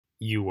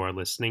You are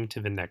listening to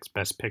the Next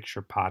Best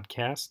Picture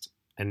podcast,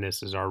 and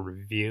this is our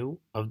review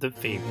of The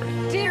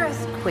Favorite.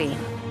 Dearest Queen,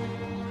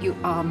 you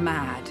are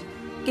mad.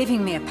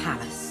 Giving me a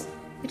palace.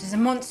 It is a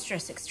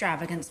monstrous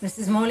extravagance.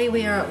 Mrs. Morley,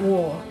 we are at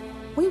war.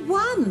 We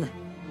won!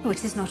 Oh,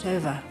 it is not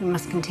over. We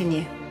must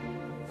continue.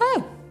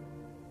 Oh,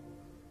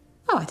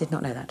 I did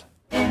not know that.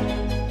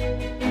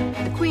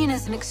 The Queen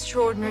is an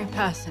extraordinary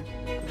person.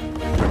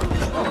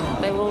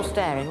 They were all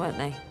staring, weren't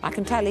they? I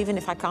can tell even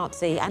if I can't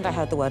see, and I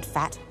heard the word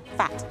fat,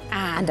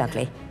 and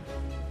ugly.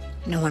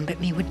 No one but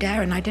me would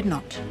dare, and I did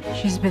not.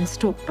 She's been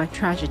stalked by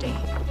tragedy.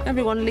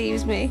 Everyone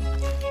leaves me.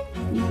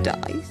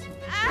 Dies.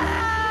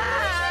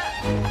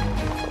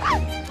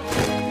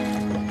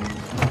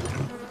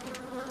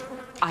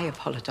 I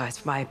apologize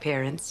for my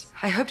appearance.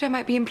 I hoped I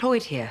might be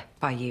employed here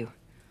by you.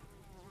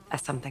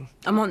 As something.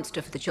 A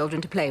monster for the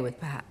children to play with,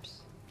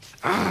 perhaps.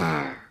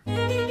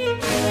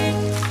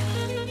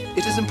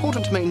 It is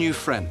important to make new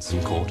friends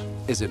in court,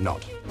 is it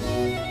not?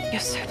 You're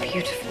so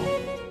beautiful.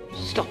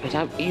 Stop it,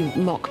 you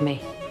mock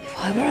me. If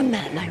I were a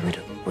man, I would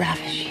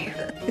ravish you.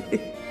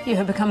 You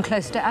have become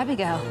close to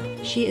Abigail.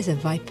 She is a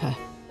viper.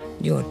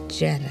 You're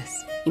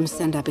jealous. You must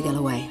send Abigail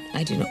away.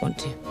 I do not want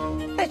to.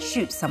 Let's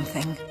shoot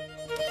something.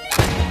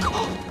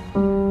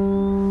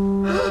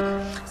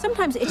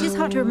 Sometimes it is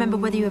hard to remember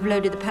whether you have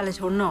loaded the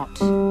pellet or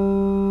not.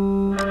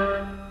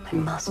 I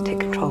must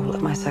take control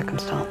of my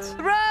circumstance.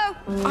 Hurrah!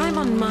 I'm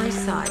on my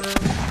side.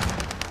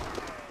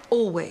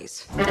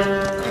 Always.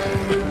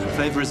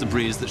 Favor is a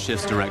breeze that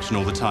shifts direction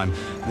all the time.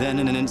 Then,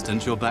 in an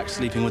instant, you're back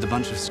sleeping with a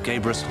bunch of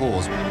scabrous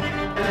whores.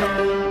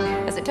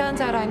 As it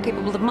turns out, I'm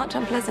capable of much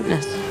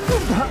unpleasantness.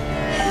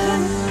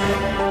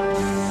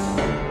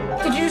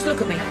 Did you just look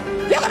at me?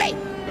 Look at me!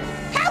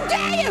 How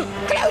dare you!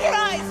 Close your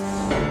eyes!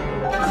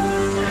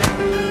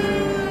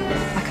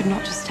 I could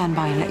not just stand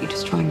by and let you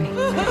destroy me.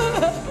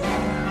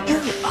 You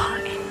are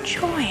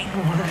enjoying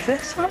all of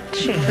this,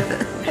 aren't you?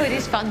 Oh, it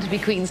is fun to be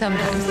queen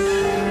sometimes.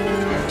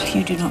 If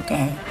you do not go,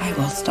 I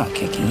will start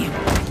kicking you.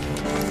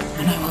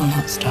 And I will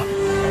not stop.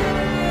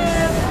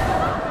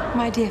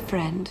 My dear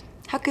friend,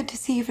 how good to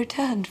see you've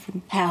returned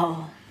from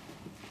Hell.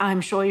 I'm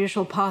sure you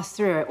shall pass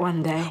through it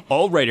one day.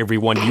 All right,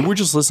 everyone, you were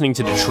just listening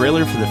to the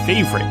trailer for The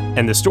Favorite,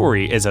 and the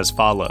story is as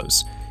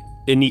follows.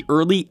 In the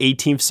early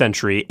 18th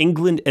century,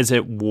 England is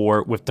at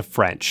war with the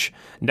French.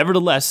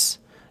 Nevertheless,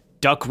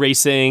 duck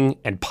racing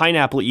and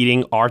pineapple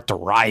eating are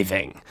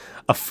thriving.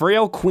 A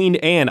frail Queen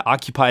Anne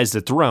occupies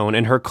the throne,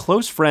 and her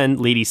close friend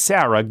Lady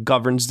Sarah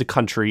governs the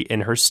country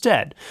in her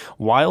stead,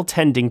 while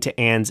tending to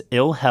Anne's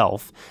ill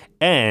health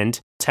and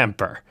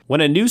temper.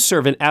 When a new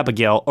servant,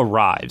 Abigail,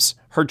 arrives,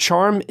 her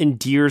charm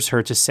endears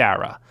her to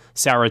Sarah.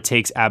 Sarah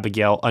takes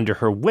Abigail under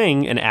her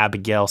wing, and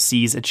Abigail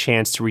sees a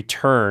chance to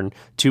return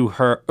to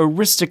her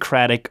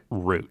aristocratic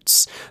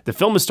roots. The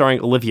film is starring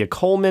Olivia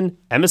Colman,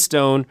 Emma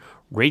Stone,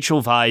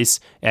 Rachel Weisz,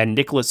 and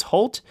Nicholas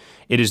Hoult.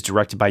 It is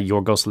directed by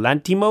Yorgos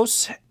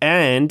Lanthimos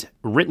and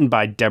written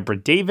by Deborah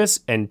Davis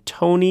and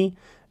Tony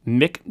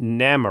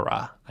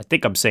McNamara. I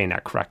think I'm saying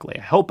that correctly.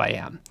 I hope I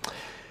am.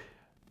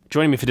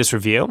 Joining me for this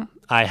review,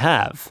 I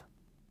have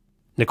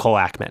Nicole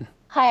Ackman.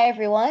 Hi,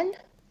 everyone.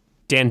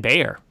 Dan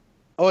Bayer.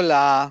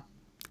 Hola.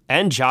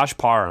 And Josh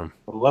Parham.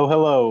 Hello,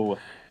 hello.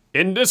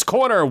 In this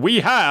corner,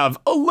 we have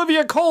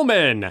Olivia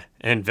Colman.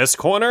 In this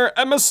corner,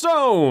 Emma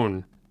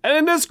Stone. And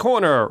in this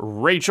corner,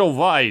 Rachel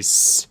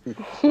Weisz.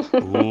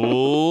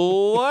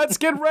 Let's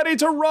get ready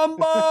to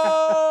rumble!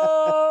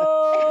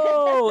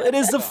 It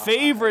is The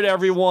Favorite,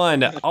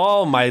 everyone.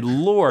 Oh, my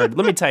Lord.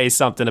 Let me tell you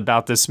something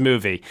about this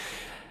movie.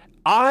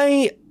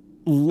 I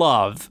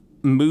love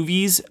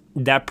movies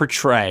that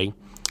portray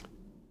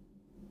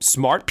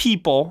smart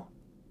people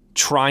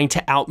trying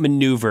to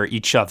outmaneuver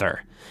each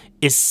other,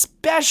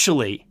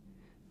 especially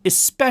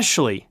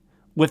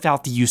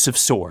without the use of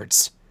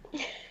swords.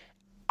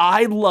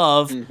 I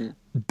love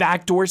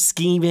backdoor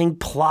scheming,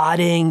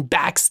 plotting,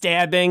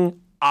 backstabbing.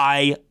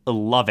 I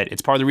love it.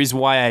 It's part of the reason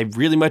why I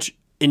really much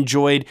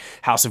enjoyed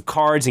House of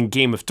Cards and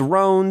Game of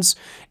Thrones.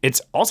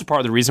 It's also part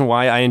of the reason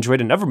why I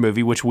enjoyed another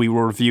movie, which we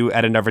will review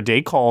at another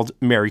day, called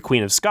Mary,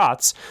 Queen of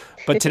Scots.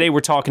 But today we're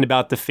talking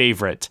about The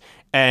Favorite.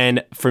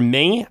 And for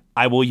me,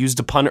 I will use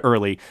the pun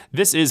early.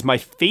 This is my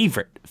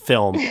favorite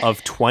film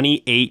of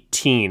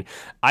 2018.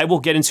 I will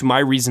get into my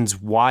reasons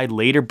why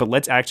later, but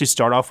let's actually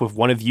start off with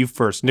one of you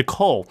first.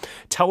 Nicole,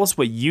 tell us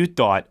what you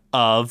thought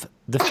of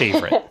The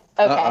Favorite.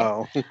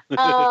 Okay.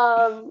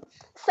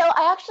 So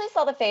I actually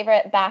saw The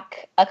Favorite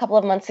back a couple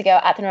of months ago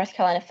at the North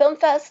Carolina Film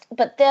Fest,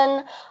 but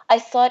then I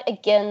saw it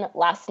again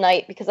last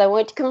night because I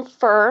wanted to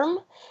confirm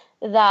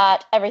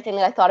that everything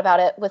that I thought about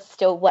it was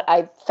still what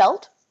I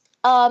felt.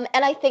 And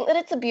I think that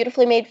it's a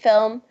beautifully made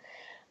film.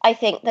 I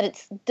think that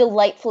it's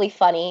delightfully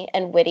funny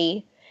and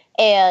witty,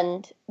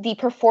 and the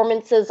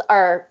performances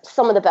are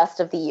some of the best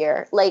of the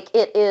year. Like,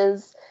 it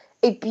is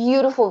a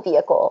beautiful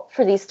vehicle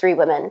for these three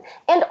women,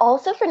 and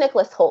also for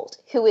Nicholas Hoult,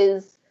 who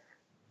is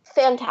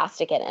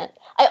fantastic in it.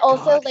 I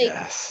also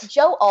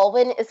Joe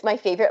Alwyn is my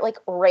favorite, like,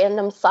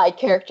 random side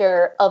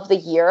character of the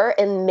year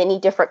in many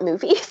different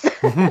movies.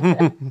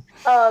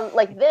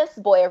 Like this,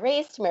 Boy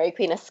Erased, Mary,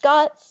 Queen of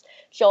Scots.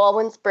 Joe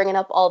Alwyn's bringing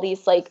up all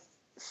these like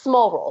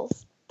small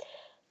roles.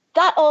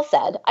 That all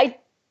said, I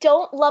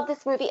don't love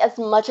this movie as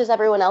much as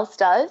everyone else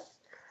does.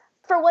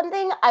 For one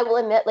thing, I will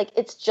admit, like,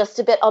 it's just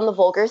a bit on the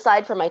vulgar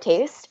side for my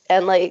taste,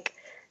 and like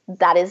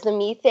that is the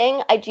me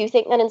thing. I do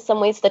think that in some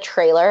ways the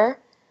trailer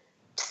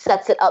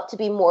sets it up to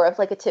be more of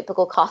like a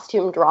typical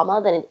costume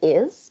drama than it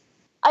is.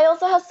 I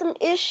also have some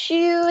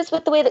issues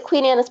with the way that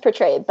Queen Anne is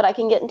portrayed, but I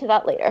can get into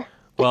that later.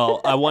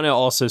 Well, I want to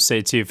also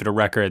say, too, for the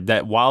record,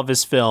 that while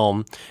this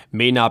film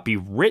may not be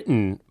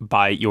written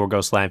by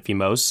Yorgos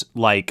Lanthimos,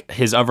 like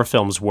his other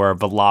films were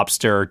The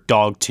Lobster,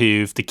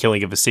 Dogtooth, The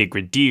Killing of a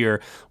Sacred Deer,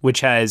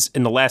 which has,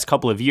 in the last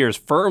couple of years,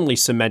 firmly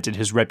cemented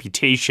his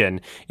reputation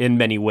in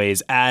many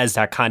ways as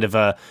that kind of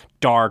a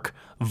dark,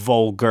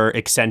 vulgar,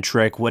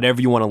 eccentric,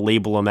 whatever you want to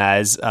label him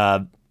as,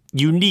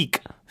 unique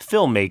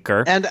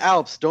filmmaker. And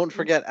Alps. Don't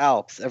forget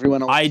Alps.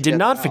 Everyone else. I did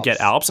not forget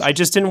Alps. I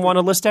just didn't want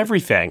to list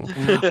everything.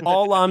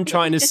 All I'm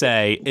trying to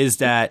say is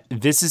that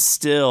this is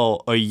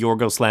still a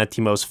Yorgos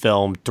Lanthimos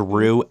film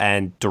through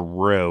and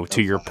through,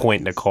 to your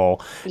point,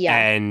 Nicole. Yeah.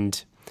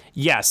 And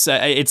yes,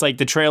 it's like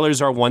the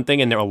trailers are one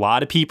thing, and there are a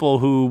lot of people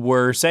who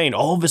were saying,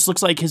 oh, this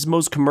looks like his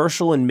most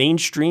commercial and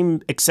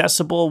mainstream,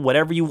 accessible,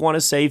 whatever you want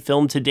to say,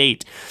 film to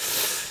date.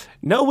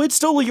 No, it's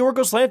still a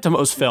Yorgos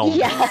Lanthimos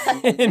film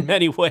in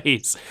many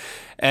ways.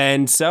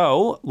 And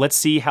so let's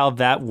see how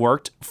that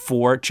worked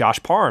for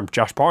Josh Parham.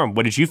 Josh Parham,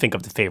 what did you think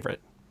of The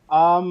Favorite?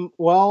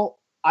 Well,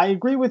 I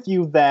agree with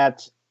you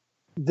that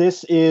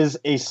this is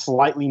a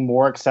slightly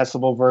more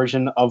accessible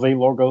version of a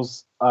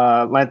Yorgos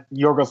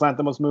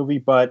Lanthimos movie,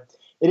 but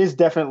it is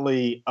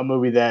definitely a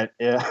movie that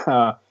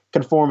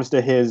conforms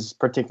to his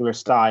particular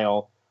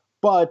style.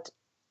 But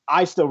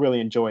I still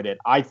really enjoyed it.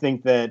 I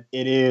think that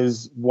it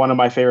is one of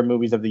my favorite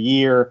movies of the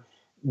year.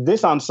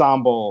 This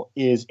ensemble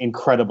is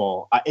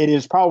incredible. It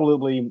is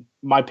probably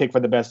my pick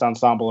for the best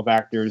ensemble of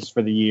actors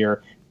for the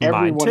year.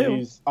 Every one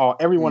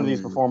of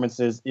these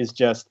performances is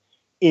just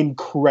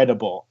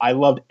incredible. I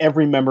loved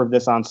every member of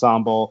this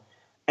ensemble.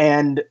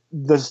 And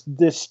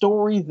the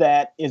story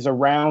that is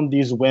around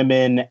these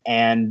women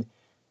and,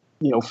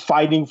 you know,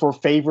 fighting for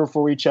favor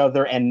for each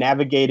other and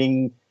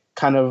navigating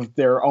kind of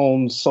their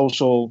own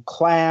social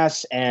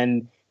class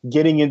and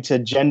getting into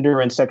gender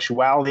and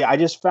sexuality. I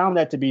just found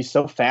that to be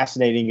so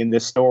fascinating in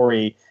this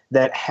story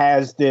that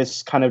has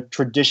this kind of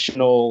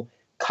traditional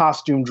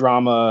costume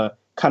drama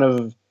kind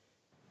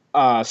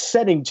of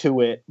setting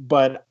to it.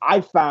 But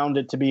I found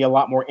it to be a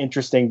lot more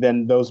interesting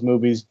than those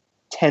movies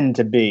tend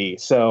to be.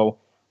 So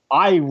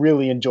I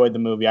really enjoyed the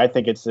movie. I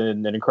think it's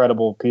an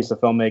incredible piece of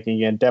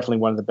filmmaking and definitely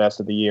one of the best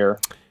of the year.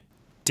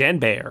 Dan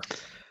Bayer.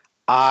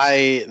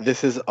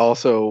 This is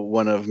also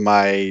one of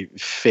my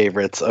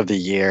favorites of the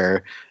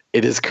year.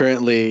 It is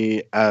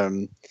currently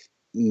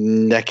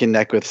neck and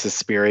neck with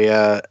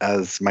Suspiria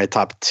as my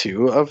top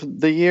 2 of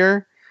the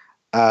year.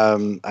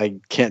 I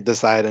can't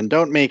decide, and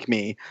don't make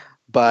me,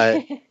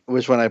 but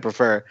which one I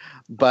prefer.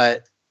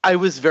 But I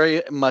was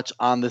very much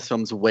on this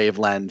film's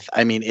wavelength.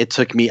 I mean, it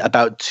took me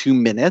about 2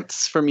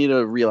 minutes for me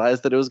to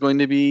realize that it was going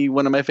to be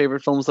one of my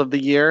favorite films of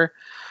the year.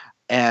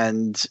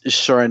 And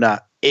sure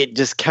enough, it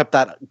just kept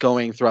that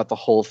going throughout the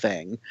whole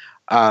thing.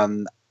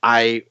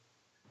 I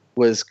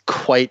was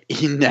quite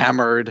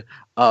enamored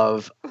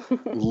of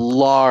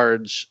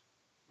large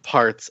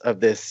parts of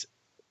this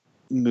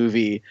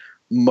movie,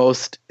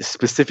 most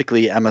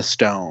specifically Emma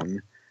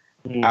Stone.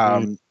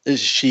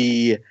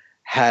 She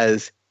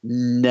has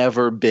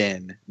never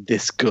been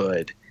this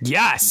good.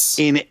 Yes.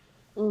 In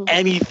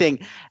anything.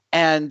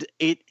 And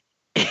it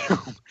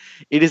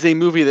is a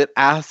movie that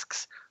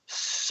asks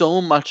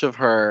so much of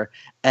her,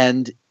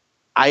 and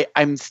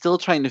I'm still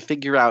trying to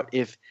figure out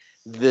if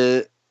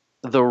the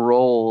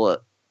role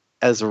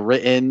as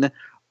written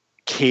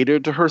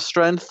catered to her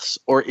strengths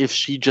or if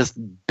she just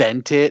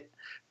bent it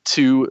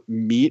to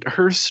meet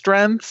her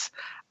strengths.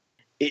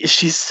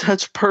 She's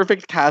such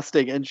perfect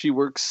casting, and she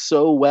works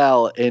so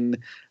well in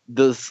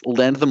this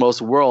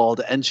Lanthimos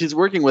world. And she's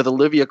working with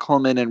Olivia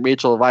Colman and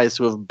Rachel Weisz,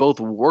 who have both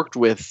worked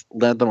with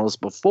Lanthimos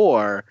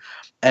before,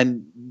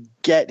 and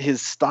get his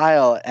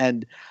style.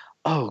 And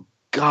oh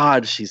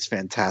God, she's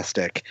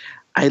fantastic.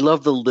 I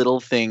love the little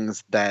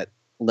things that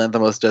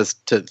Lanthimos does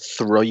to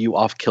throw you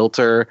off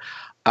kilter.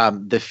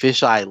 The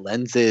fisheye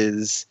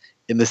lenses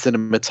in the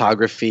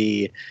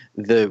cinematography,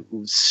 the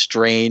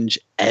strange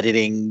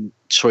editing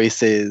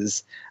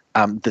choices,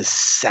 the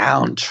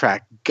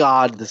soundtrack.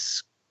 God, the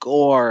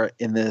score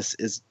in this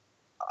is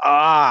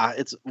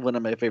it's one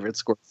of my favorite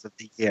scores of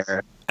the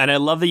year. And I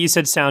love that you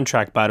said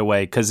soundtrack, by the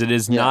way, because it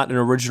is not an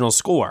original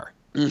score.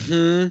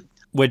 Mm-hmm.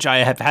 Which I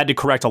have had to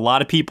correct a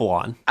lot of people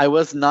on. I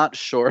was not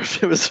sure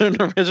if it was an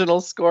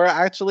original score,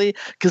 actually,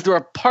 because there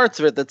were parts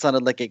of it that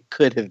sounded like it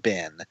could have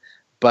been,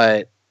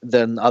 but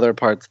then other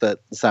parts that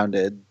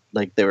sounded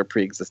like they were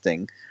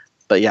pre-existing.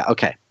 But yeah,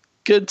 okay,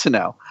 good to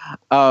know.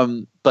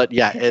 But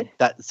yeah,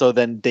 so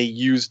then they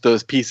used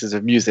those pieces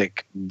of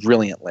music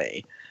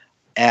brilliantly,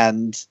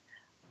 and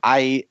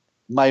my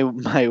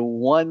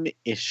one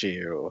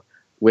issue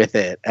with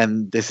it,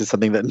 and this is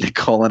something that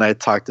Nicole and I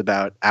talked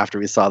about after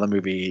we saw the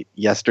movie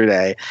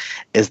yesterday,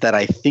 is that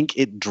I think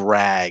it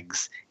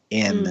drags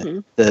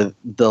in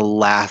the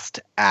last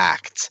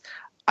act.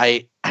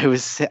 I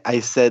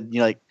said, you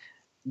know, like,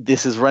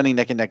 this is running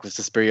neck and neck with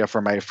Suspiria for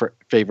my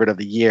favorite of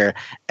the year,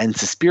 and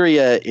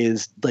Suspiria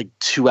is like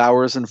 2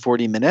 hours and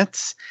 40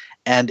 minutes,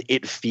 and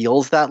it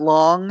feels that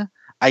long.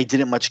 I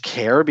didn't much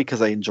care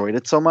because I enjoyed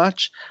it so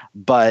much,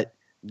 but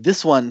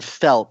this one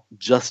felt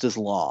just as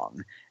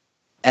long,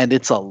 and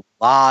it's a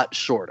lot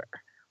shorter.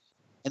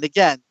 And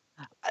again,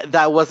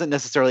 that wasn't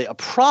necessarily a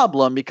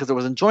problem because I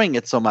was enjoying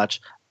it so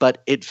much,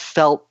 but it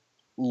felt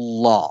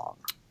long.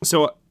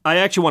 So I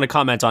actually want to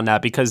comment on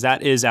that because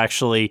that is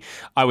actually,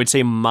 I would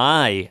say,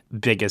 my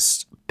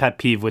biggest pet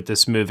peeve with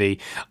this movie.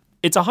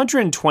 It's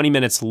 120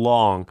 minutes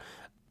long,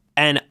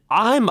 and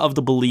I'm of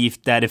the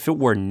belief that if it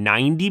were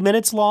 90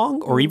 minutes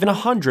long or even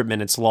 100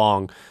 minutes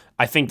long,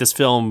 I think this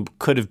film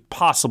could have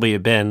possibly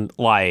have been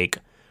like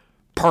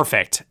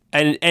perfect.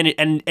 And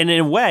in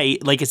a way,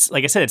 like I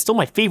said, it's still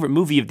my favorite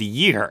movie of the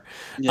year.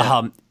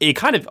 Yeah. It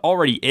kind of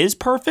already is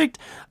perfect,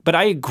 but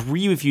I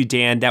agree with you,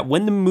 Dan, that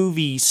when the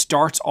movie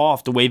starts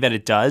off the way that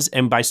it does,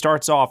 and by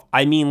starts off,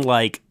 I mean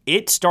like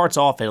it starts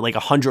off at like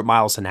 100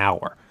 miles an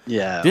hour.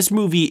 Yeah, this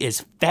movie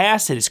is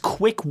fast. It is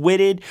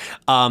quick-witted.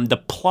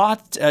 The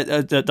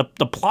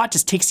plot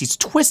just takes these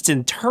twists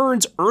and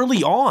turns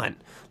early on,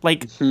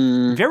 like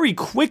very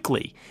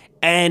quickly.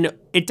 And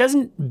it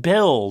doesn't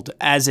build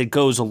as it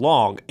goes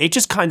along. It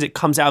just kind of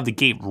comes out of the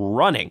gate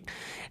running.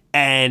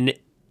 And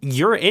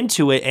you're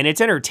into it, and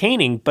it's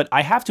entertaining. But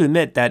I have to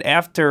admit that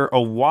after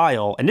a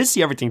while, and this is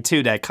the other thing,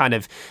 too, that kind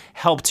of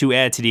helped to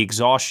add to the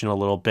exhaustion a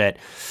little bit,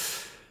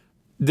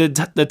 the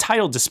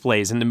title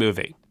displays in the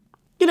movie.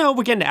 You know,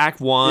 we're getting to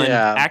Act 1,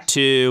 Act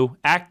 2,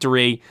 Act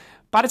 3.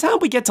 By the time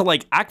we get to,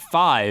 like, Act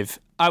 5,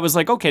 I was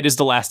like, okay, this is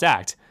the last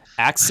act.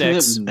 Act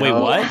 6. No. Wait,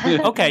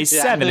 what? Okay,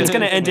 7. It's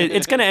gonna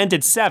end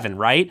at 7,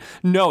 right?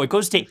 No, it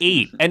goes to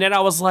 8. And then I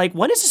was like,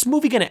 when is this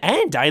movie gonna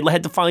end? I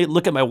had to finally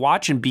look at my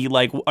watch and be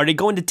like, are they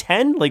going to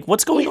 10? Like,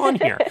 what's going on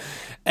here?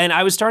 And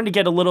I was starting to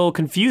get a little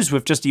confused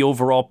with just the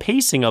overall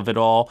pacing of it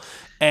all.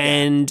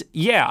 And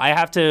yeah, I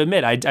have to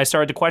admit, I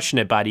started to question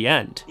it by the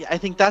end. Yeah, I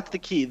think that's the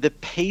key. The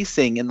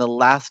pacing in the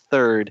last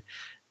third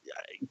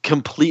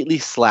completely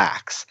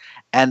slacks.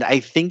 And I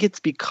think it's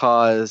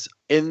because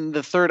in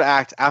the third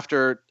act,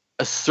 after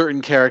a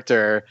certain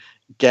character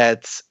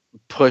gets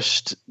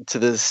pushed to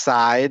the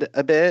side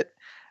a bit,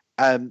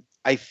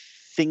 I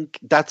think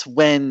that's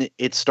when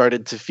it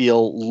started to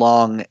feel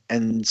long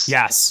and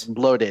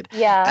bloated.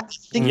 Yeah. I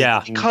think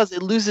because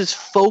it loses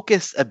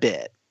focus a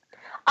bit.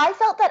 I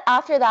felt that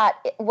after that,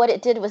 what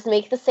it did was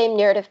make the same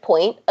narrative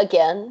point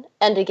again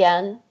and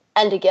again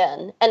and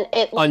again. And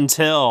it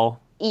until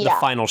the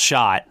final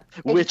shot.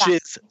 Which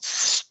is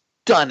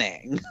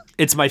stunning.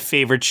 It's my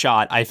favorite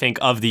shot, I think,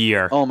 of the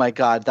year. Oh my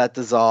God, that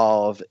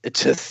dissolve. It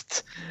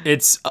just...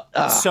 It's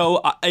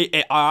so...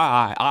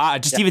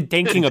 just even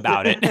thinking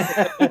about it.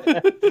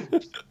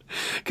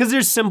 Because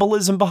there's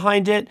symbolism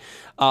behind it,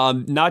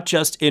 not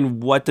just in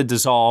what the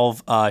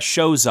dissolve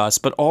shows us,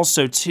 but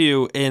also,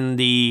 too, in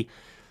the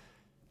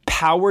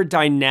power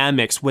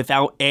dynamics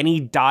without any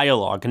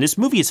dialogue. And this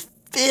movie is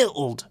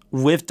filled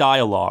with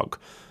dialogue.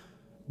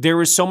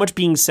 There is so much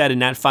being said in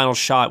that final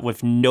shot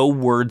with no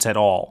words at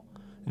all,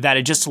 that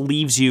it just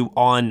leaves you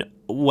on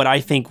what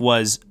I think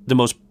was the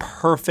most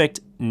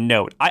perfect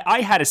note.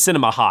 I had a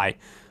cinema high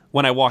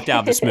when I walked out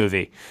of this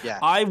movie.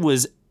 I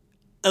was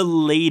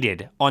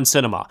elated on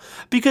cinema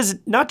because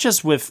not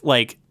just with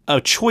like a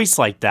choice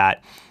like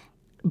that,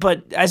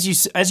 but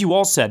as you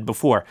all said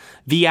before,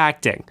 the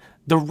acting,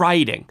 the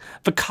writing,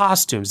 the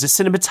costumes, the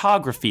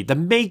cinematography, the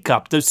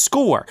makeup, the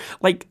score,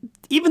 like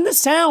even the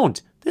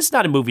sound. This is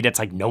not a movie that's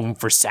like known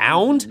for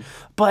sound,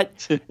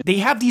 but they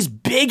have these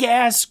big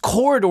ass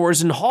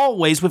corridors and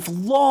hallways with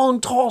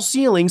long, tall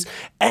ceilings.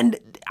 And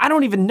I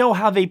don't even know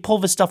how they pull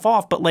this stuff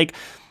off, but like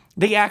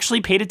they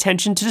actually paid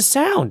attention to the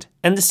sound,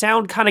 and the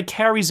sound kind of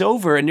carries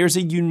over. And there's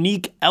a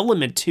unique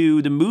element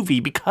to the movie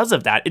because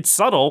of that. It's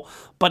subtle,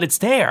 but it's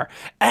there.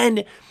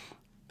 And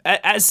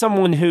as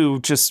someone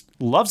who just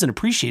loves and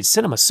appreciates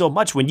cinema so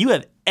much, when you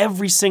have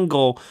every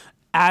single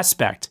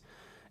aspect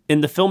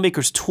in the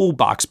filmmaker's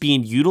toolbox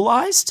being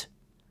utilized,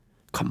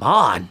 come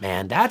on,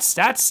 man, that's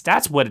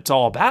what it's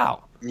all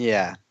about.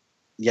 Yeah,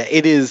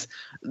 it is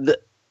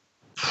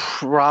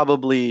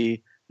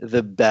probably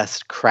the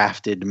best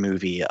crafted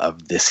movie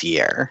of this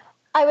year.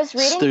 I was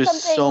reading There's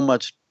something. so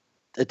much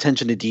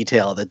attention to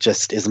detail that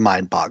just is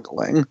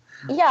mind-boggling.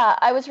 Yeah,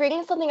 I was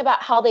reading something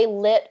about how they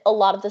lit a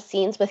lot of the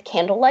scenes with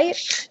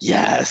candlelight.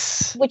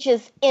 Yes. Which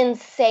is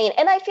insane.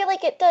 And I feel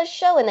like it does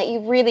show in that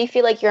you really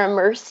feel like you're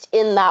immersed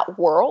in that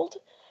world.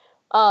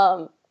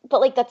 But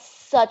like that's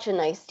such a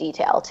nice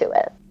detail to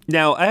it.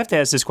 Now, I have to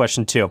ask this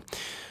question too.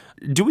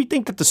 Do we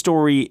think that the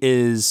story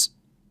is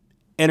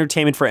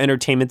entertainment for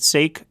entertainment's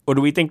sake, or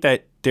do we think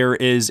that there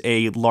is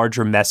a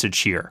larger message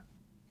here?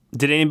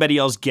 Did anybody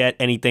else get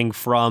anything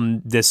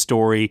from this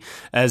story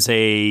as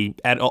I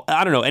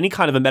don't know, any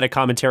kind of a meta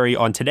commentary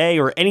on today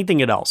or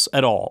anything else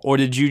at all? Or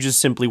did you just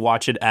simply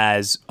watch it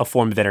as a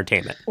form of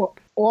entertainment?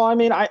 Well, I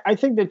mean, I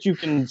think that you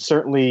can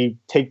certainly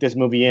take this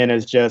movie in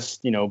as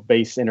just,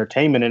 base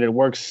entertainment, and it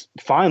works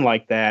fine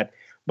like that.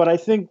 But I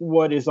think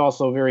what is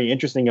also very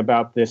interesting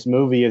about this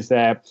movie is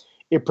that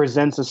it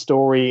presents a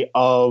story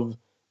of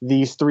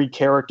these three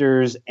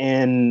characters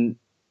and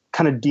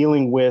kind of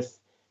dealing with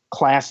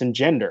class and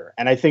gender.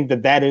 And I think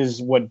that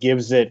is what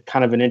gives it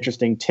kind of an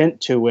interesting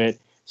tint to it,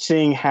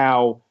 seeing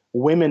how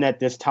women at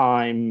this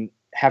time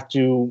have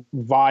to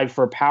vie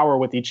for power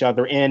with each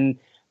other in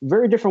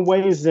very different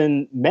ways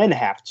than men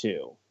have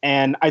to.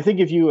 And I think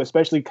if you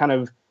especially kind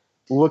of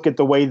look at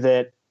the way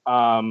that,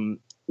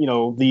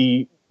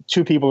 the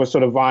two people are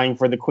sort of vying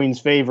for the queen's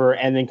favor,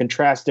 and then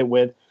contrast it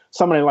with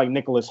somebody like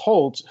Nicholas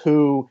Hoult,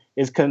 who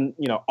is,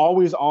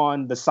 always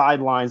on the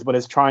sidelines, but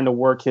is trying to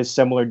work his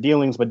similar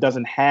dealings, but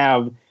doesn't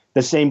have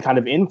the same kind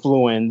of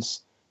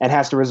influence and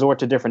has to resort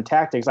to different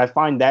tactics. I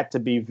find that to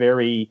be a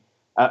very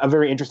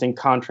interesting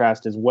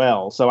contrast as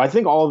well. So I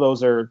think all of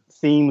those are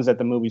themes that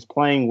the movie's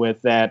playing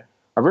with that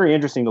are very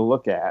interesting to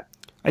look at.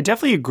 I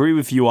definitely agree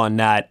with you on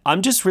that.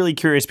 I'm just really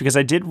curious because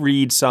I did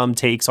read some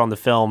takes on the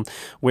film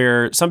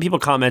where some people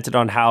commented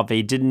on how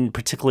they didn't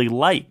particularly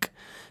like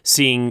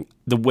seeing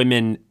the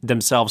women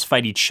themselves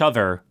fight each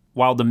other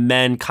while the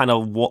men kind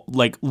of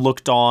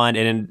looked on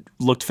and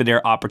looked for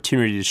their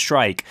opportunity to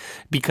strike.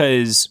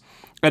 Because,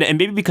 and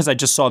maybe because I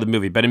just saw the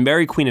movie, but in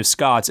Mary Queen of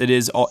Scots, it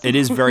is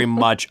very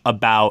much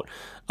about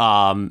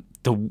the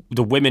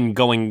women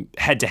going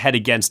head to head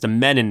against the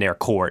men in their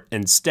court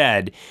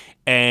instead.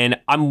 And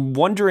I'm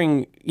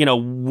wondering,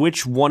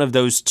 which one of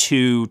those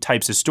two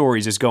types of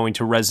stories is going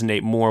to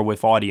resonate more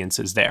with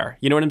audiences there.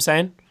 You know what I'm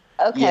saying?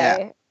 Okay.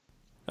 Yeah.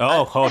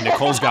 Oh,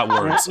 Nicole's got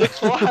words.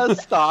 Nicole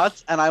has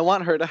thoughts, and I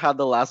want her to have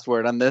the last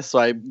word on this, so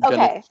I'm going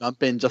to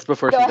jump in just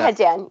before she does. Go ahead,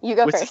 Dan. You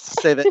go first. Which is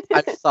to say that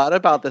I've thought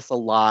about this a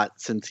lot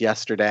since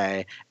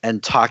yesterday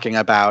and talking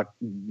about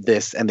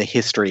this and the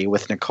history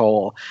with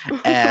Nicole.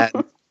 And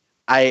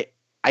I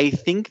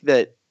think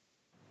that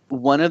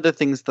one of the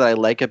things that I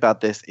like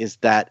about this is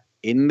that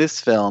in this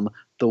film,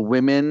 the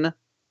women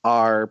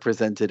are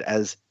presented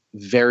as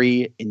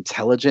very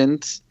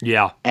intelligent.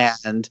 Yeah.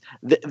 And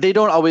they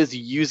don't always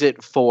use that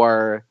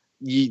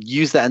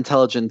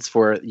intelligence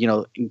for,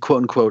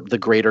 quote unquote, the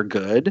greater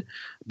good,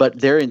 but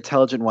they're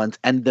intelligent ones.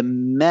 And the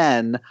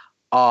men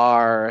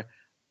are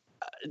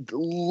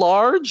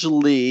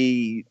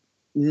largely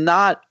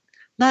not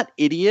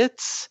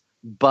idiots,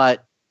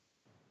 but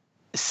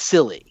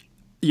silly.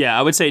 Yeah,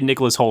 I would say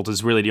Nicholas Hoult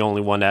is really the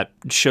only one that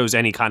shows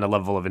any kind of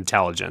level of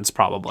intelligence,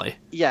 probably.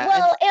 Yeah.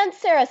 Well, and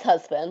Sarah's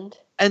husband.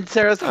 And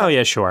Sarah's husband. Oh,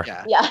 yeah, sure.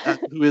 Yeah.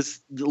 Who is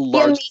the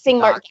amazing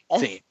Mark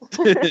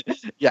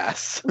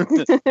Yes.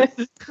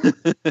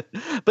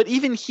 But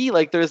even he,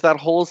 there's that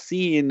whole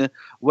scene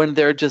when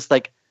they're just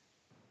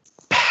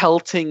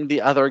pelting the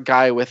other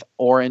guy with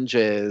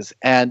oranges,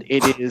 and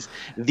it is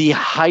the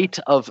height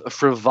of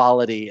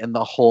frivolity in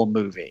the whole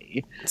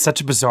movie.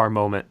 Such a bizarre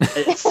moment.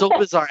 It's so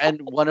bizarre,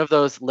 and one of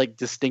those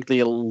distinctly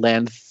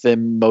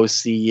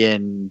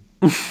Lanthimosian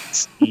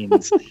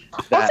scenes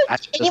that also, I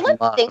just anyone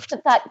loved. think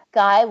that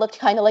guy looked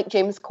kind of like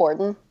James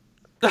Corden?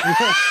 I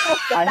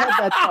had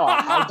that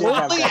thought. I did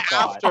have that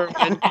thought.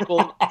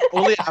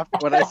 Only after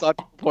when I saw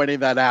people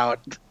pointing that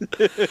out.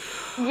 Yeah.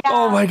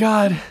 Oh my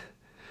God.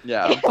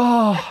 Yeah.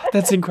 Oh,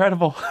 that's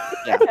incredible.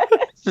 Yeah.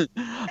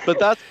 But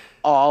that's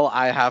all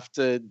I have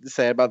to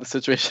say about the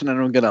situation,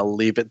 and I'm going to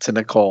leave it to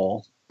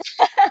Nicole.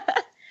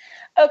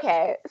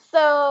 Okay,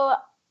 so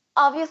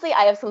obviously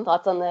I have some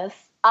thoughts on this.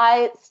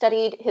 I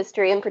studied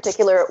history, in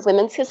particular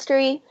women's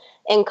history,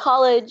 in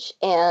college,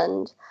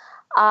 and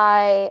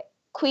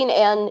Queen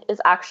Anne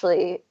is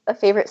actually a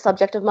favorite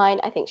subject of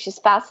mine. I think she's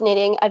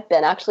fascinating. I've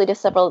been actually to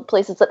several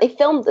places that they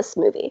filmed this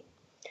movie.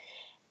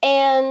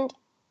 And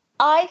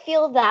I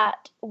feel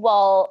that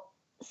while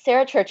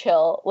Sarah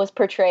Churchill was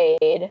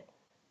portrayed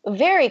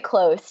very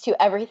close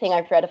to everything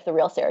I've read of the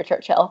real Sarah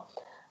Churchill,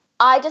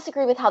 I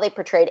disagree with how they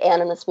portrayed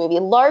Anne in this movie,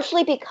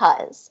 largely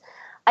because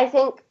I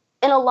think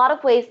in a lot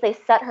of ways they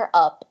set her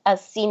up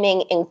as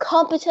seeming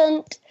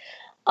incompetent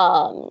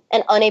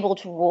and unable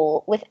to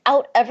rule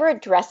without ever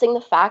addressing the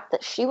fact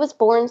that she was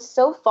born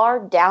so far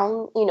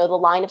down, the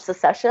line of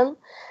succession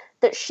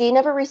that she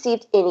never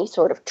received any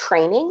sort of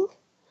training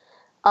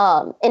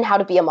in how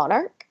to be a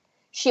monarch.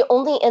 She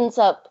only ends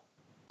up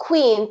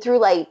queen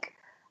through a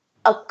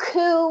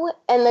coup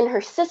and then her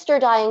sister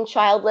dying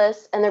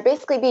childless, and there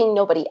basically being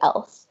nobody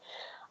else.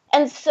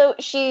 And so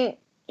she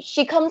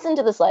comes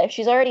into this life.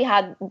 She's already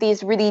had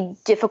these really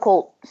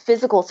difficult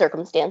physical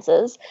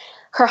circumstances.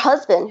 Her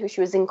husband, who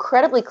she was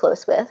incredibly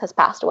close with, has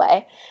passed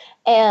away.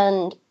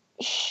 And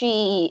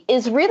she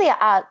is really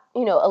at,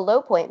 a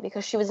low point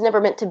because she was never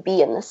meant to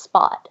be in this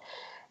spot.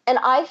 And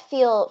I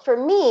feel,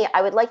 for me,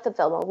 I would like the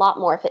film a lot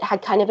more if it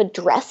had kind of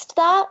addressed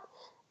that,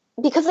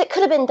 because it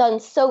could have been done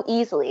so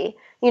easily,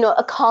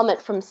 a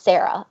comment from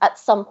Sarah at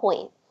some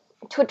point.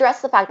 to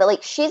address the fact that,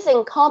 like, she's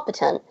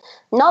incompetent,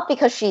 not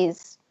because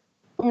she's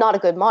not a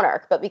good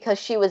monarch, but because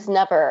she was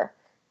never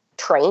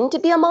trained to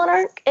be a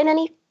monarch in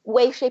any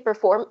way, shape, or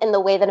form in the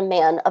way that a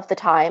man of the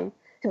time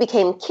who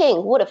became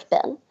king would have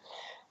been.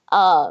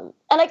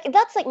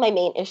 That's like my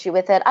main issue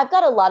with it. I've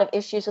got a lot of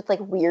issues with like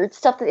weird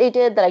stuff that they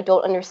did that I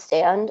don't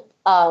understand.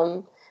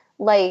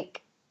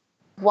 Like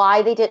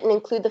why they didn't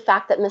include the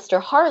fact that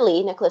Mr.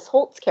 Harley, Nicholas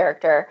Holt's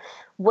character,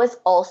 was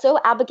also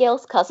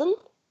Abigail's cousin.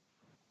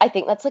 I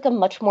think that's like a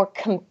much more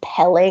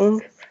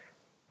compelling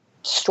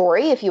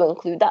story if you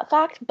include that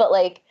fact. But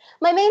like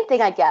my main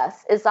thing, I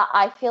guess, is that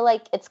I feel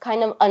like it's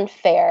kind of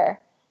unfair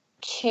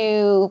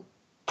to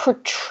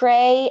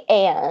portray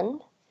Anne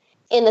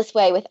in this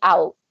way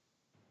without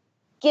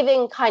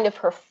giving kind of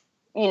her,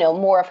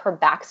 more of her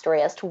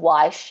backstory as to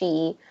why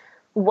she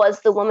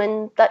was the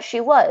woman that she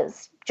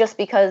was, just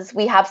because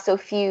we have so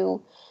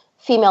few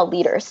female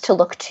leaders to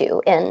look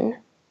to in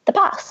the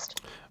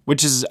past.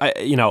 Which is,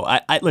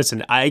 I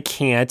listen, I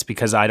can't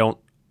because I don't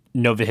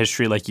know the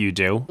history like you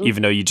do,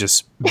 even though you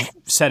just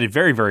said it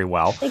very, very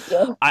well. Thank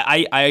you.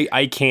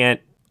 I can't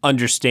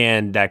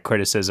understand that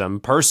criticism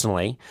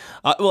personally.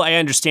 Well, I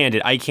understand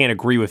it. I can't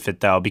agree with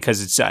it though,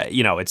 because it's,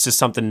 it's just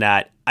something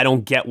that I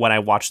don't get when I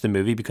watch the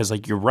movie because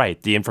like, you're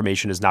right. The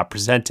information is not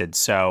presented.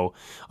 So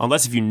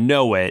unless if you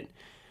know it,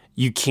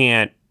 you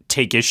can't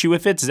take issue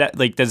with it. Does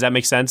that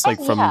make sense? Like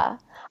Yeah.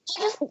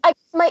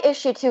 My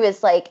issue too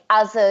is like,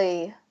 as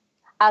a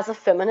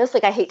feminist,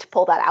 like I hate to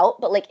pull that out,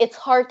 but like, it's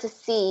hard to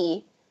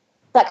see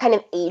that kind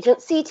of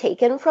agency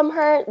taken from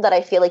her that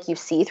I feel like you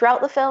see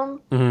throughout the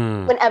film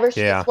whenever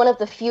she's one of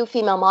the few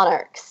female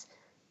monarchs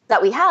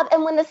that we have.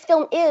 And when this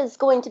film is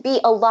going to be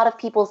a lot of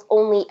people's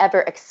only ever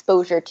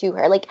exposure to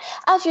her. Like,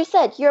 as you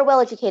said, you're a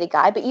well-educated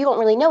guy, but you don't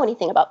really know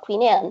anything about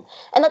Queen Anne.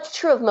 And that's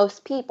true of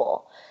most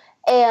people.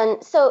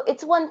 And so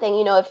it's one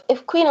thing,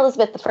 if Queen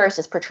Elizabeth I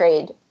is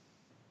portrayed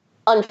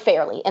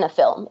unfairly in a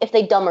film, if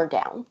they dumb her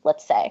down,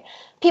 let's say,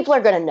 people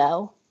are going to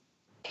know.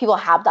 People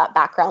have that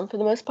background for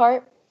the most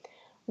part.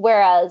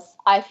 Whereas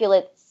I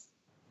feel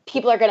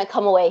people are going to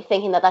come away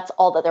thinking that that's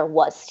all that there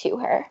was to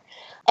her.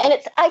 And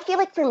I feel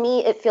like for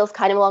me, it feels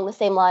kind of along the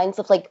same lines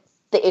of like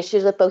the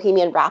issues with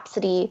Bohemian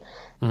Rhapsody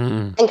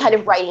and kind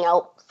of writing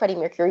out Freddie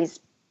Mercury's,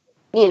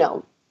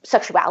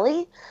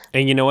 sexuality.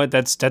 And you know what?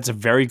 That's a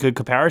very good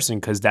comparison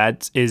because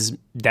that's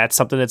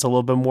something that's a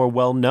little bit more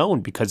well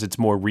known because it's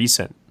more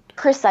recent.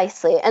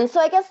 Precisely. And so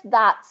I guess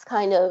that's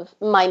kind of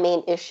my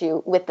main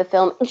issue with the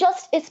film,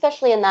 just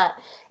especially in that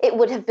it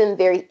would have been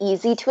very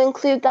easy to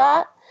include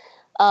that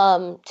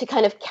to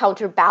kind of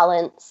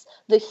counterbalance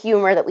the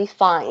humor that we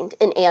find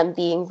in Anne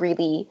being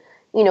really,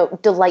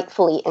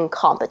 delightfully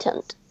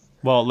incompetent.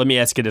 Well, let me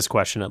ask you this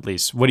question at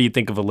least. What do you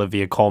think of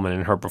Olivia Colman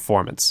and her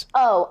performance?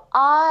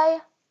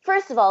 Oh,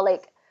 first of all,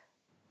 like,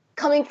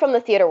 coming from the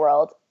theater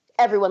world,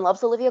 everyone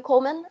loves Olivia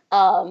Colman.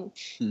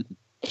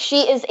 She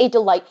is a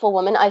delightful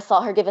woman. I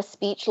saw her give a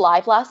speech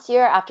live last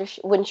year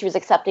when she was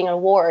accepting an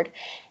award,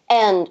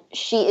 and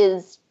she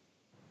is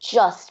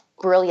just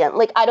brilliant.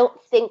 Like, I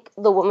don't think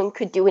the woman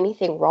could do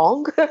anything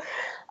wrong.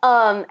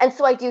 And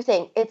so I do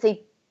think it's a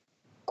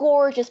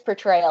gorgeous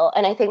portrayal,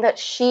 and I think that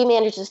she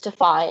manages to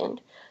find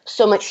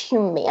so much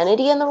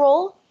humanity in the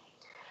role.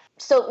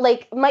 So,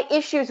 like, my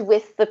issues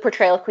with the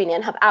portrayal of Queen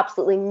Anne have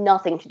absolutely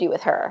nothing to do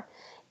with her.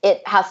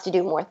 It has to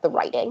do more with the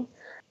writing.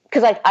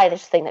 Because I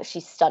just think that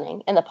she's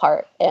stunning in the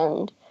part.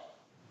 And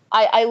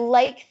I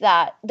like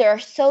that there are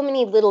so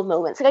many little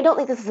moments. And I don't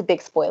think this is a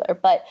big spoiler,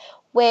 but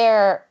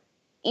where,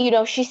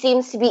 she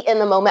seems to be in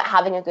the moment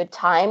having a good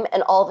time.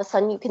 And all of a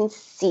sudden you can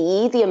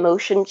see the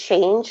emotion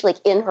change, like,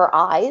 in her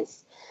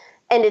eyes.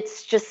 And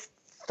it's just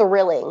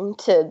thrilling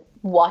to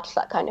watch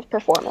that kind of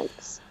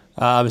performance.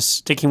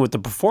 Sticking with the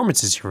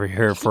performances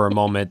here for a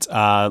moment,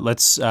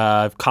 let's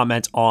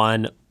comment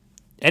on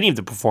any of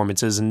the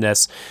performances in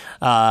this.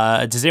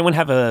 Does anyone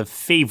have a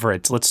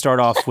favorite? Let's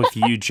start off with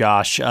you,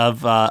 Josh.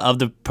 Of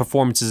the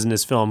performances in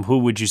this film, who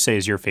would you say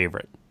is your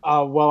favorite?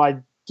 Well, I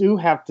do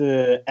have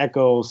to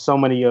echo so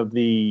many of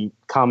the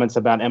comments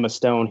about Emma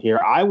Stone here.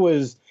 I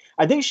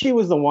think she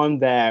was the one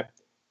that,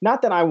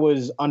 not that I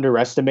was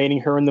underestimating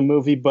her in the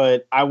movie,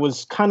 but I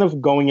was kind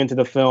of going into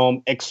the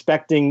film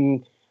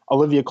expecting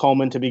Olivia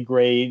Colman to be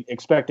great,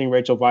 expecting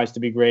Rachel Weisz to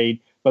be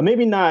great, but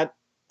maybe not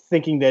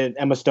thinking that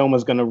Emma Stone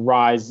was going to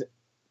rise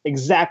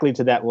exactly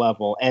to that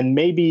level. And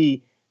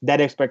maybe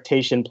that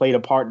expectation played a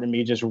part in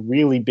me just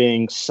really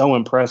being so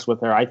impressed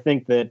with her. I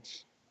think that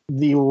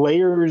the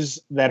layers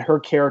that her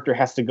character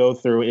has to go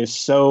through is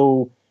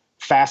so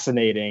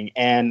fascinating.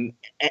 And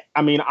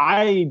I mean,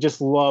 I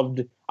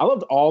loved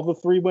all the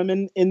three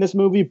women in this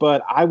movie,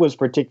 but I was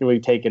particularly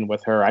taken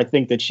with her. I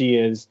think that she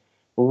is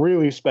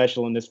really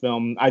special in this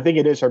film. I think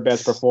it is her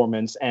best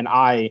performance, and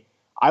I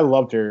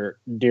loved her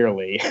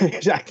dearly.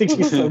 I think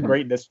she's so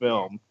great in this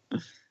film.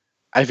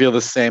 I feel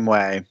the same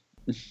way.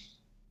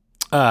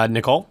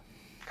 Nicole?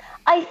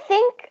 I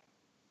think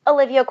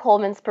Olivia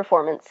Colman's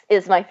performance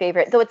is my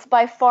favorite, though it's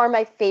by far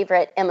my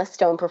favorite Emma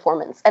Stone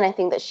performance, and I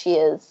think that she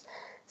is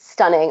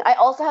stunning. I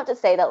also have to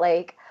say that,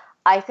 like,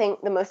 I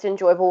think the most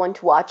enjoyable one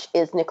to watch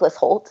is Nicholas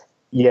Hoult.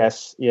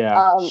 Yes,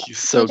 yeah. He's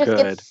so he just good.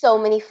 gets so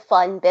many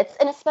fun bits,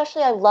 and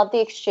especially I love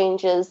the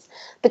exchanges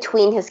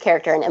between his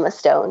character and Emma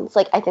Stone's.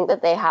 Like, I think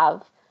that they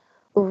have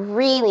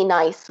really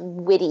nice,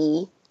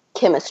 witty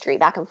chemistry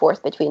back and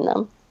forth between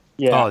them.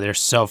 Yeah. Oh, they're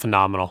so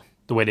phenomenal,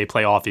 the way they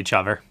play off each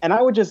other. And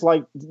I would just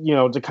like,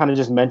 to kind of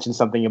just mention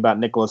something about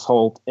Nicholas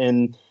Hoult,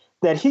 and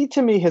that he,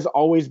 to me, has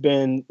always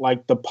been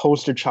like the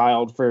poster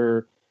child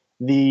for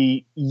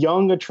the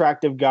young,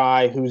 attractive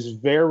guy who's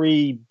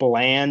very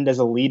bland as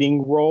a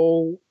leading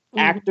role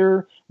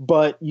actor,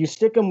 but you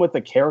stick him with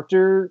a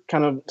character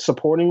kind of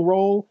supporting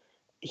role,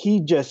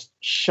 he just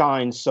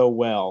shines so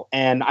well.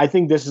 And I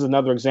think this is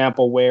another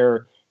example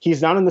where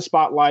he's not in the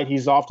spotlight,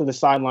 he's off to the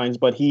sidelines,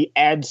 but he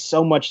adds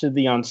so much to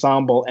the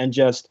ensemble and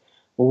just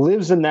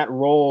lives in that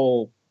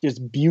role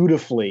just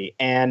beautifully.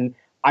 And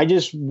I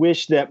just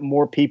wish that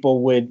more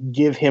people would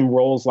give him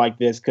roles like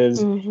this,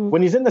 because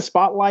when he's in the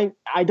spotlight,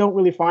 I don't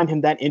really find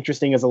him that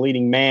interesting as a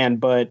leading man.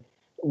 But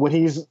when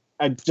he's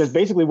just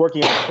basically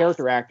working as a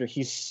character actor,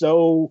 he's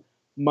so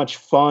much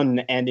fun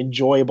and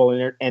enjoyable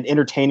and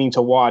entertaining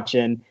to watch.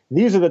 And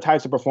these are the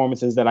types of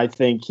performances that I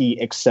think he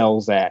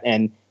excels at.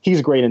 And he's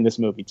great in this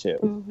movie,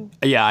 too.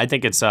 Yeah, I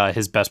think it's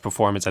his best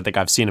performance I think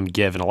I've seen him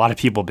give. And a lot of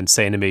people have been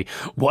saying to me,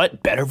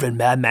 what, better than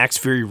Mad Max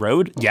Fury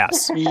Road?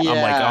 Yes.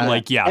 Yeah. I'm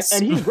like, yes.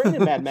 And he's great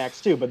in Mad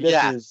Max, too, but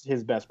this is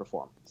his best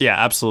performance. Yeah,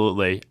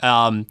 absolutely.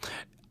 I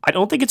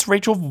don't think it's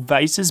Rachel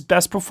Weisz's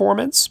best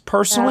performance,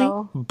 personally.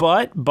 No.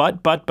 But,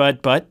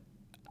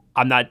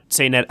 I'm not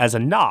saying that as a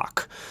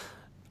knock.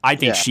 I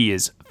think she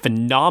is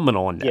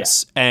phenomenal in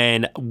this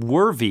and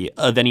worthy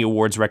of any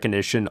awards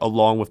recognition,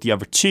 along with the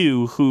other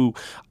two who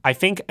I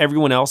think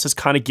everyone else is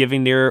kind of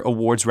giving their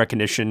awards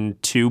recognition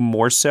to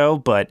more so.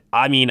 But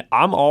I mean,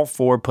 I'm all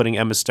for putting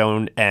Emma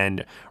Stone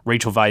and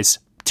Rachel Weisz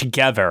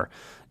together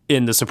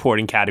in the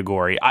supporting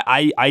category.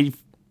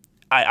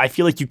 I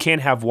feel like you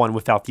can't have one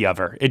without the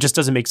other. It just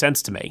doesn't make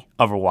sense to me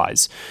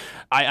otherwise.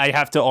 I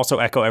have to also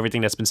echo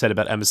everything that's been said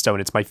about Emma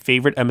Stone. It's my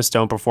favorite Emma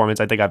Stone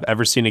performance I think I've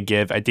ever seen her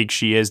give. I think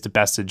she is the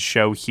best in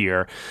show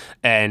here.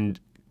 And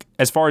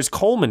as far as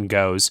Coleman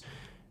goes,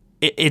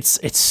 it's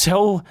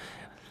so...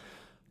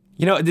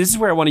 this is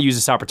where I want to use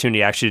this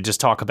opportunity actually to just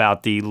talk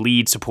about the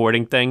lead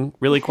supporting thing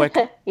really quick.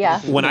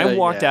 When I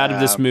walked out of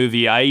this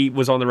movie, I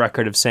was on the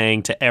record of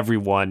saying to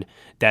everyone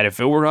that if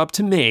it were up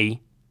to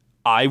me,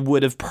 I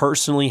would have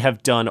personally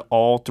have done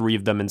all three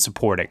of them in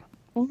supporting.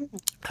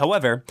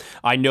 However,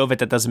 I know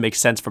that doesn't make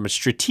sense from a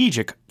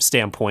strategic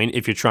standpoint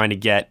if you're trying to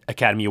get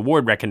Academy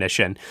Award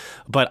recognition,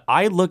 but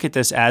I look at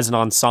this as an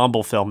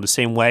ensemble film the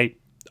same way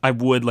I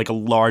would like a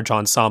large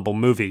ensemble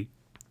movie,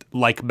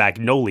 like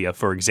Magnolia,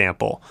 for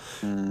example.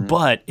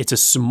 But it's a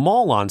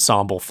small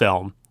ensemble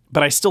film,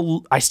 but I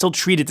still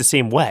treat it the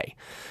same way.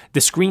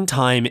 The screen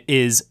time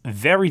is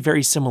very,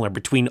 very similar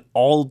between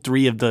all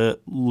three of the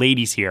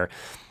ladies here.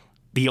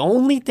 The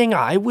only thing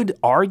I would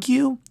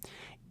argue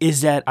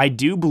is that I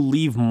do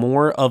believe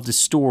more of the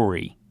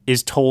story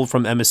is told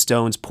from Emma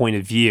Stone's point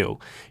of view.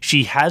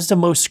 She has the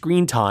most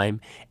screen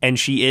time, and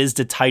she is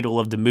the title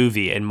of the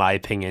movie, in my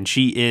opinion.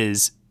 She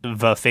is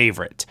the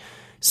favorite.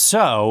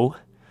 So,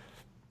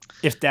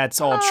 if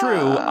that's all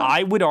true,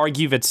 I would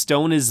argue that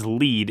Stone is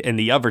lead and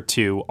the other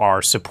two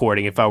are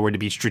supporting if I were to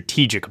be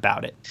strategic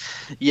about it.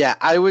 Yeah,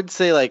 I would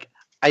say,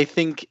 I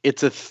think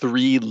it's a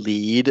 3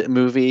 lead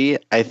movie.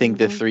 I think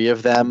the 3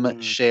 of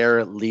them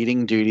share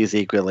leading duties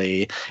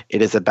equally.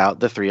 It is about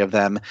the 3 of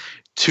them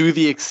to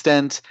the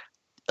extent,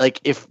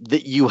 if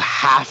you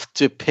have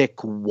to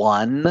pick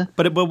one.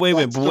 But wait,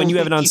 but when you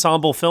have an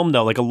ensemble film,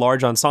 though, like a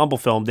large ensemble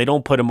film, they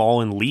don't put them all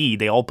in lead.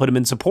 They all put them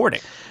in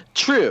supporting.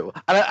 True.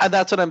 And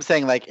that's what I'm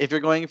saying. If you're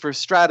going for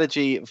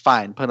strategy,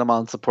 fine, put them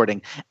on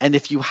supporting. And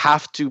if you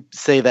have to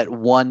say that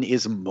one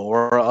is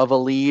more of a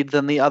lead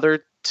than the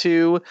other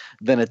two,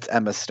 then it's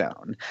Emma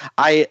Stone.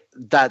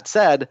 That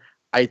said,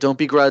 I don't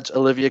begrudge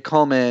Olivia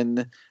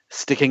Colman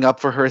sticking up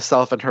for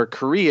herself and her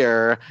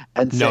career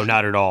and saying,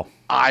 not at all.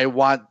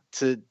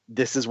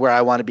 This is where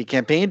I want to be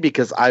campaigned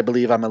because I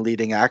believe I'm a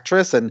leading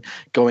actress, and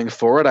going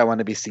forward I want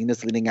to be seen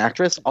as leading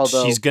actress.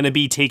 Although she's going to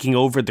be taking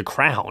over The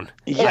Crown.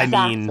 Yeah, I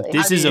mean,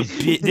 this is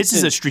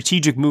a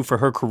strategic move for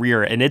her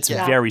career, and it's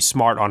very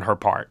smart on her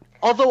part.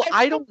 Although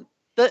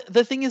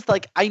the thing is,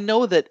 I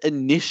know that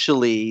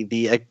initially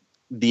the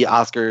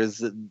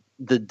Oscars,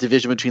 the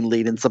division between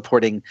lead and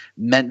supporting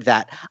meant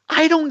that.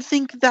 I don't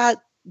think that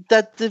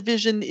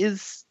division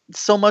is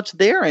so much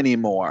there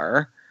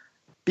anymore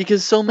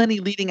because so many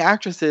leading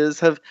actresses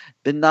have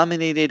been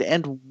nominated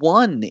and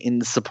won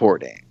in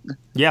supporting.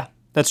 Yeah,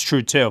 that's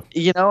true too.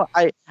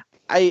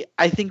 I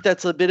think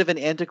that's a bit of an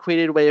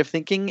antiquated way of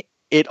thinking.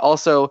 It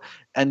also,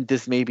 and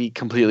this may be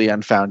completely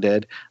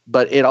unfounded,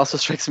 but it also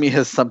strikes me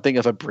as something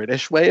of a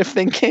British way of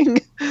thinking.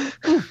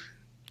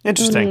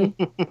 Interesting.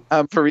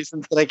 For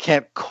reasons that I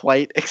can't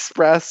quite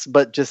express,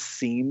 but just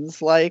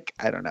seems like,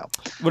 I don't know.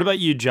 What about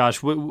you,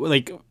 Josh?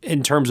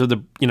 In terms of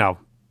the,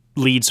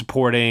 lead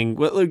supporting.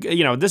 Well, look,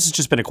 this has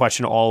just been a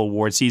question all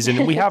award season,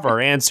 and we have our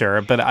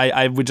answer. But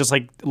I would just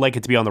like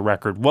it to be on the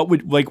record. What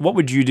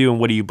would you do, and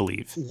what do you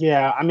believe?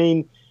 Yeah, I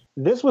mean,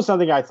 this was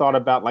something I thought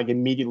about like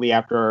immediately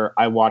after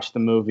I watched the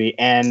movie,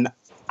 and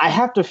I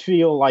have to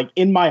feel like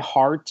in my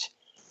heart,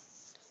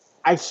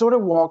 I sort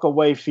of walk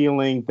away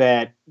feeling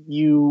that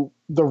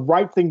the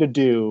right thing to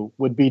do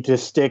would be to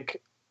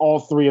stick all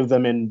three of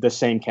them in the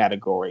same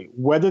category,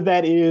 whether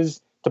that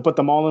is to put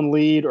them all in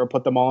lead or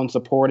put them all in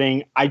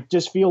supporting. I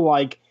just feel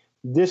like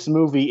this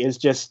movie is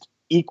just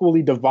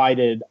equally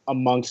divided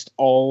amongst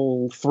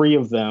all three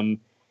of them,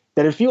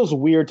 that it feels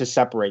weird to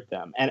separate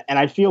them. And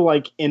I feel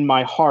like in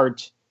my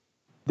heart,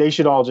 they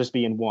should all just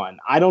be in one.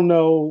 I don't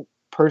know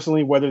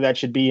personally whether that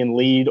should be in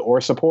lead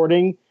or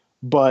supporting,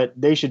 but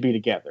they should be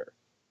together.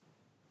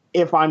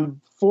 If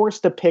I'm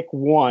forced to pick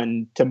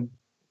one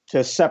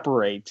to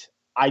separate,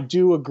 I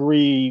do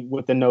agree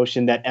with the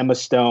notion that Emma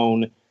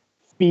Stone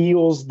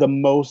feels the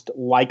most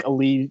like a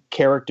lead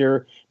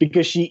character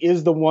because she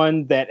is the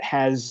one that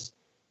has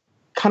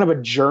kind of a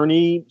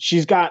journey.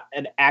 She's got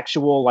an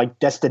actual like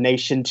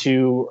destination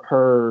to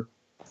her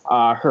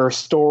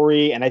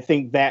story, and I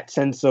think that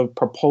sense of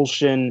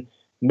propulsion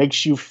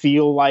makes you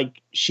feel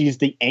like she's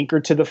the anchor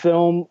to the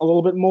film a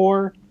little bit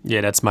more.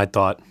 Yeah, that's my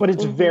thought. But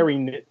it's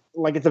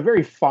it's a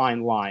very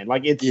fine line.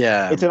 Like it's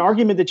an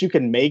argument that you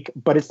can make,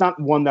 but it's not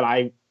one that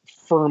I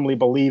firmly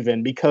believe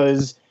in,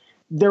 because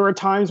there are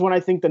times when I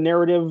think the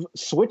narrative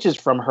switches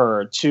from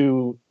her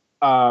to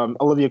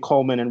Olivia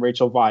Colman and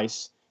Rachel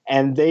Weisz,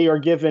 and they are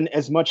given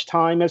as much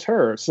time as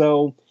her.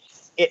 So,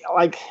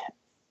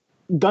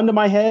 gun to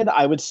my head,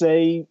 I would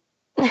say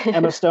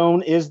Emma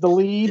Stone is the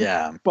lead,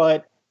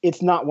 but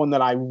it's not one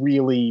that I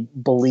really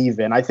believe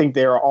in. I think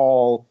they're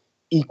all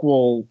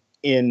equal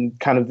in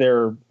kind of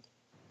their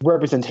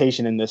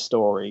representation in this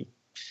story.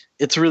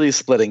 It's really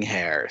splitting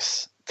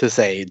hairs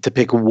to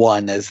pick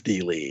one as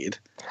the lead.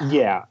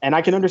 Yeah, and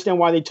I can understand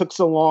why they took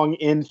so long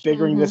in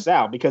figuring this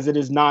out, because it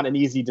is not an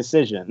easy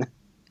decision.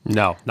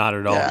 No, not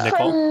at all. Yeah.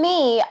 Nicole? For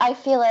me, I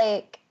feel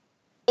like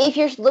if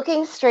you're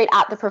looking straight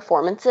at the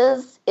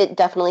performances, it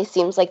definitely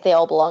seems like they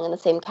all belong in the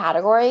same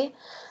category.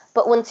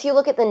 But once you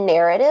look at the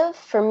narrative,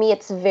 for me,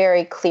 it's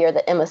very clear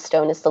that Emma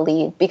Stone is the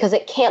lead, because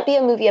it can't be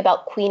a movie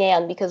about Queen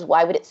Anne, because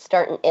why would it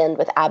start and end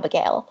with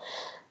Abigail?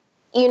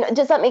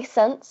 Does that make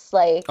sense?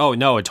 Oh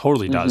no, it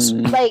totally does.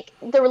 Like,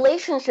 the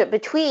relationship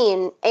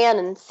between Anne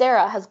and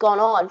Sarah has gone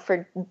on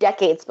for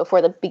decades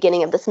before the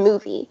beginning of this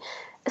movie.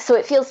 So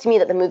it feels to me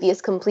that the movie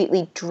is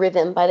completely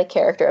driven by the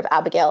character of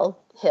Abigail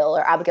Hill,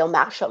 or Abigail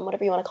Masham,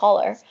 whatever you want to call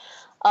her.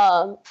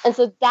 And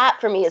so that,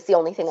 for me, is the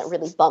only thing that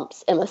really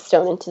bumps Emma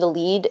Stone into the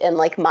lead in,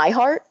 my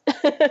heart.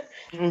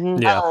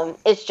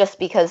 It's just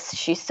because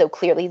she's so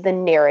clearly the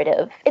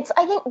narrative.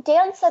 I think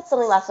Dan said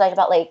something last night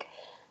about,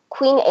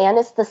 Queen Anne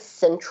is the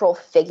central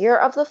figure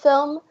of the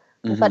film,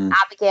 but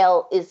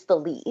Abigail is the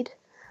lead,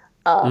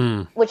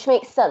 which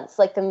makes sense.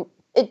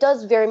 It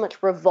does very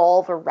much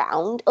revolve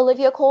around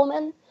Olivia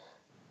Colman,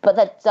 but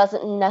that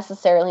doesn't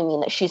necessarily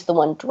mean that she's the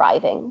one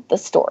driving the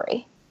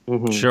story.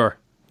 Sure.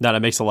 No,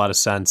 that makes a lot of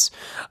sense.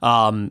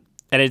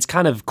 And it's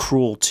kind of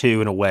cruel,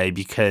 too, in a way,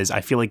 because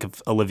I feel like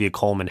if Olivia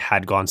Colman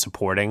had gone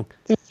supporting,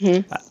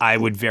 I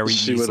would very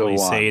easily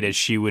say that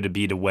she would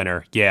be the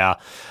winner. Yeah.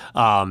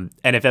 And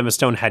if Emma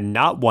Stone had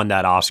not won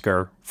that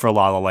Oscar for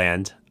La La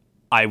Land,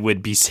 I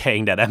would be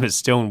saying that Emma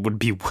Stone would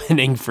be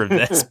winning for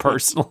this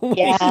personally.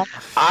 Yeah.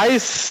 I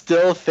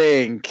still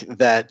think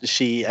that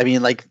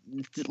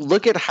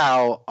look at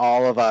how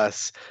all of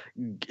us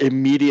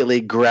immediately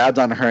grabbed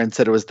on her and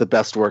said it was the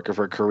best work of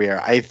her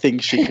career. I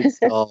think she could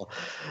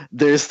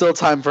there's still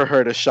time for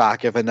her to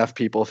shock if enough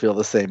people feel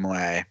the same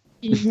way.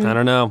 I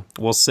don't know.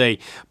 We'll see.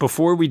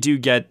 Before we do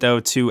get, though,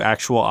 to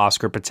actual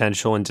Oscar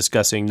potential and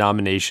discussing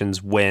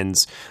nominations,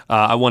 wins,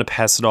 I want to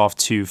pass it off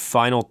to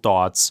Final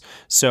Thoughts.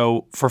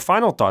 So for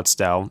Final Thoughts,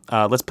 though,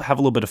 let's have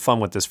a little bit of fun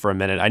with this for a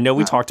minute. I know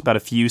we talked about a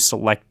few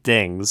select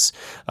things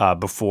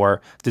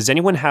before. Does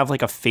anyone have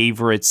a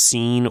favorite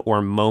scene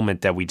or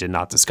moment that we did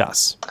not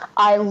discuss?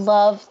 I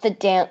love the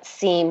dance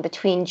scene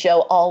between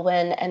Joe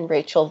Alwyn and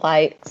Rachel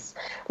Weisz.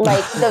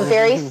 The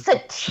very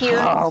satiric.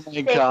 Oh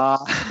my god!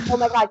 Oh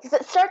my god! Because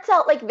it starts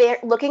out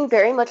looking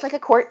very much like a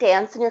court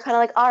dance, and you're kind of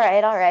like, all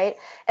right,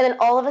 and then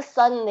all of a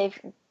sudden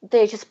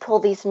they just pull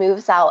these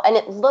moves out, and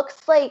it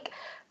looks like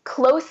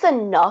close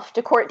enough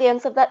to court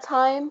dance of that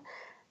time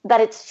that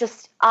it's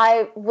just,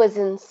 I was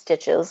in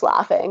stitches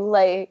laughing.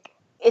 I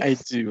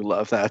do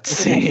love that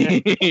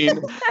scene.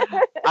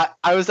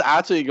 I was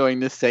actually going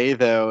to say,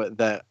 though,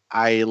 that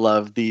I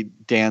love the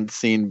dance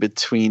scene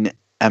between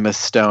Emma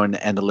Stone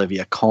and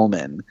Olivia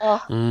Colman,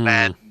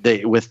 and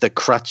with the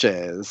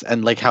crutches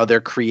and how they're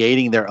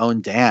creating their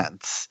own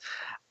dance.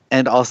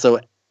 And also,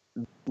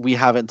 we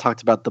haven't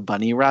talked about the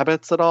bunny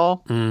rabbits at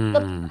all.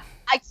 I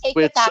take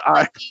it back.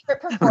 My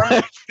favorite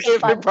performance.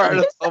 Favorite part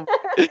of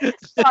the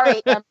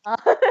Sorry, Emma.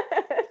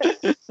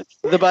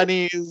 The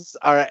bunnies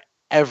are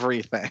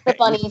everything. The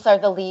bunnies are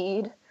the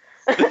lead.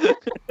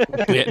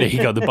 Yeah, there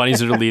you go. The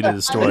bunnies are the lead of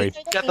the story.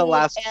 Got the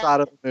last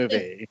shot of the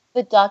movie.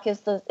 The duck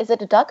is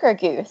it a duck or a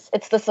goose?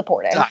 It's the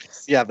supporting.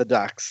 Ducks. Yeah, the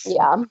ducks.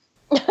 Yeah.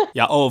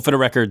 Yeah. Oh, for the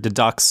record, the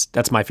ducks.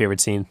 That's my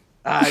favorite scene.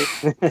 I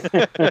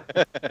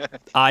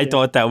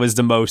thought that was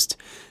the most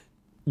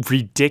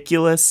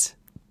ridiculous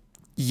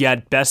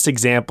yet best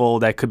example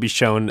that could be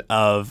shown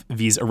of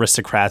these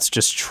aristocrats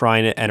just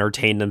trying to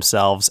entertain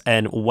themselves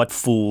and what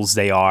fools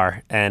they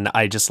are. And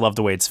I just love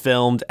the way it's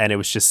filmed. And it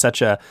was just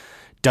such a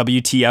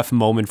WTF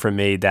moment for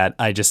me that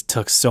I just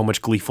took so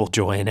much gleeful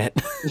joy in it.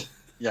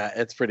 Yeah,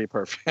 it's pretty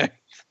perfect.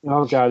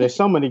 Oh god, there's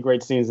so many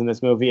great scenes in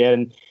this movie,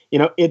 and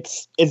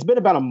it's been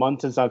about a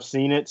month since I've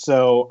seen it,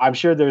 so I'm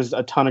sure there's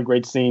a ton of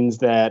great scenes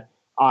that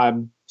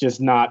I'm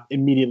just not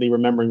immediately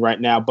remembering right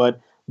now.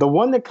 But the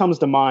one that comes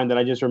to mind that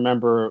I just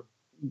remember,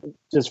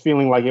 just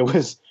feeling like it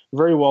was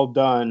very well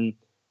done.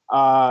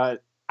 I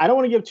don't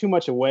want to give too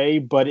much away,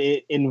 but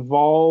it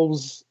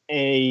involves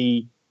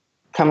a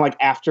kind of like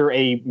after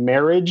a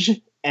marriage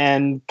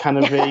and kind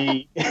of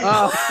a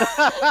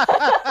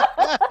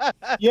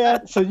yeah,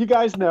 so you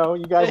guys know.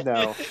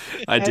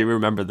 I do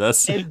remember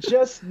this. And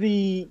just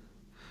the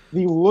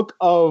look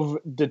of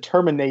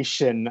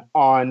determination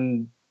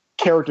on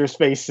characters'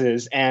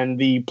 faces and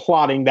the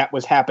plotting that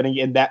was happening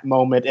in that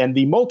moment and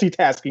the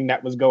multitasking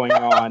that was going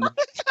on.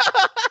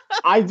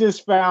 I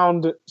just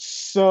found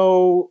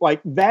so,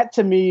 like, that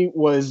to me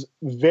was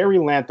very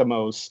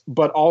Lanthimos,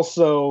 but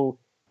also,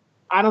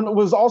 I don't know,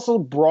 was also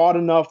broad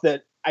enough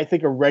that I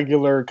think a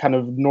regular kind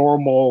of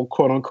normal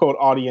quote unquote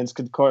audience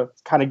could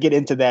kind of get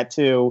into that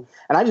too.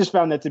 And I just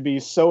found that to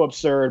be so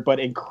absurd, but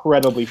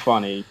incredibly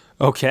funny.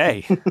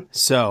 Okay.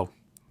 So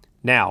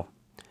now,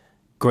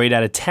 grade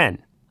out of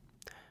 10.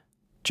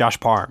 Josh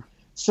Parham.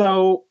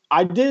 So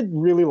I did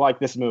really like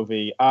this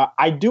movie.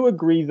 I do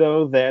agree,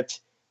 though, that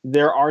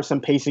there are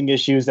some pacing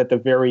issues at the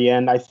very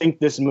end. I think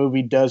this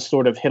movie does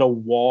sort of hit a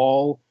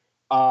wall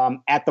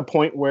at the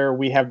point where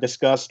we have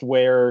discussed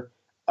where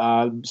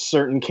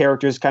certain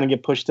characters kind of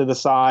get pushed to the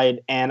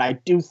side. And I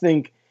do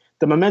think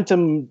the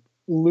momentum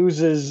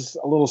loses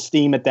a little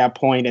steam at that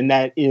point, and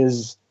that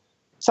is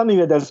something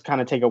that does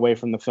kind of take away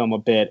from the film a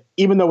bit.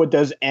 Even though it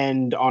does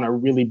end on a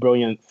really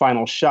brilliant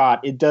final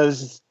shot, it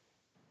does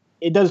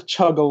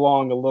chug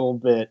along a little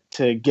bit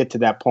to get to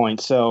that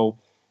point. So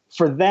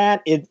for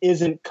that, it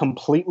isn't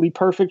completely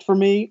perfect for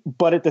me,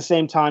 but at the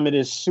same time, it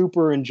is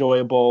super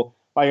enjoyable.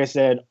 Like I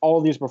said, all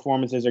these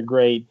performances are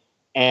great,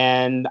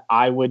 and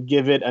I would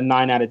give it a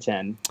 9 out of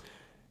 10.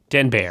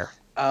 Dan Baer.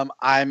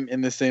 I'm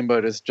in the same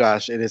boat as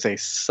Josh. It is a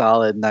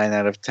solid 9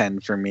 out of 10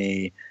 for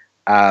me.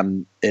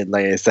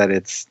 Like I said,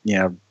 it's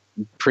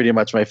pretty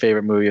much my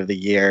favorite movie of the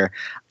year.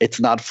 It's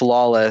not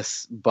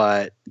flawless,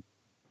 but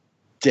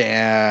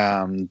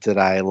damn, did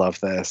I love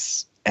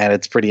this. And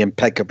it's pretty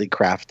impeccably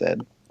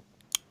crafted.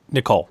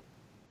 Nicole.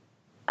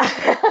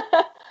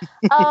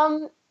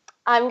 I'm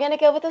going to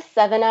go with a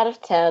 7 out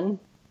of 10.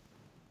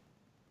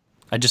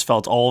 I just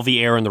felt all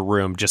the air in the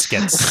room just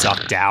get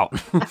sucked out.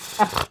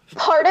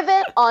 Part of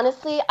it,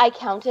 honestly, I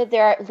counted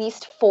there are at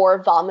least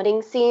 4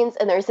 vomiting scenes,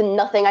 and there's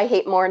nothing I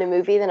hate more in a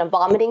movie than a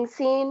vomiting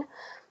scene.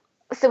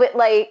 So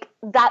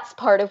that's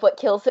part of what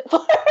kills it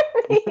for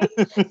me.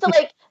 So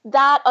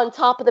that on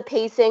top of the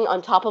pacing,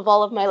 on top of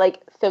all of my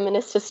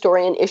feminist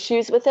historian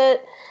issues with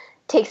it,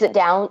 takes it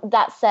down.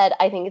 That said,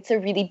 I think it's a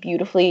really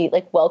beautifully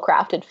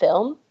well-crafted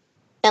film.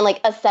 And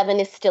a 7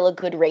 is still a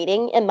good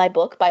rating in my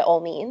book by all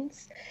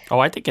means. Oh,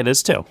 I think it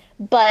is too.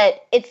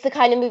 But it's the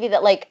kind of movie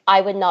that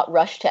I would not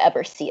rush to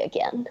ever see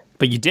again.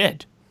 But you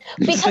did.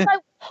 Because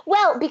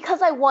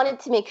I wanted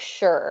to make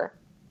sure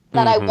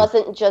that I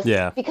wasn't just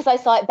because I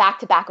saw it back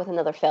to back with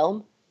another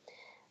film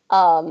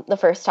the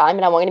first time,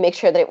 and I wanted to make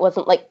sure that it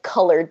wasn't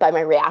colored by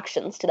my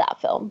reactions to that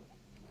film.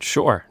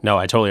 Sure. No,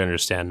 I totally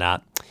understand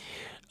that.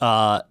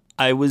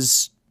 I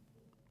was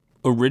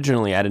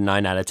originally at a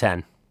 9 out of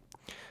 10.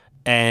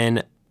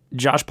 And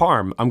Josh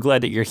Parham, I'm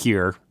glad that you're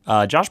here.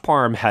 Josh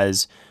Parham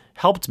has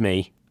helped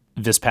me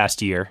this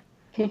past year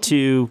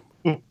to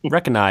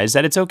recognize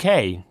that it's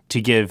okay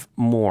to give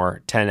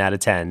more 10 out of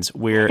 10s,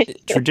 where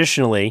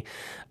traditionally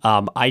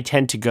I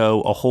tend to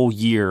go a whole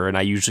year and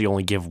I usually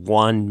only give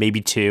 1, maybe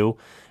 2.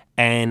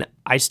 And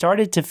I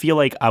started to feel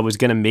like I was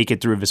going to make it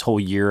through this whole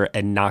year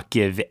and not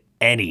give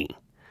any.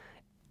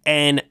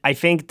 And I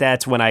think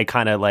that's when I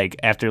kind of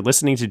after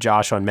listening to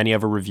Josh on many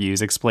other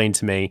reviews, explained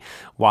to me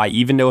why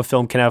even though a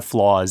film can have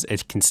flaws,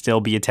 it can still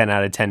be a 10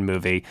 out of 10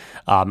 movie.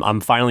 I'm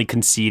finally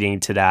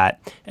conceding to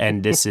that.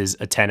 And this is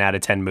a 10 out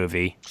of 10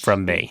 movie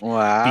from me.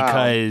 Wow.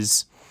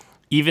 Because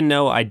even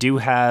though I do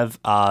have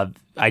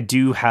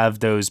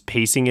those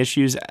pacing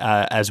issues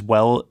as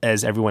well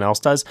as everyone else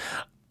does,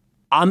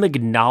 I'm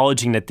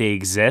acknowledging that they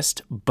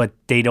exist, but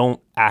they don't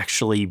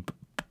actually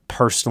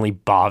personally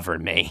bother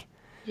me.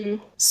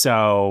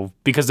 So,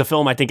 because the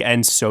film, I think,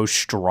 ends so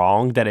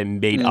strong that it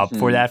made up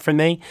for that for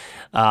me.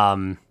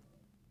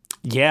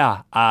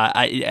 Yeah,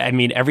 I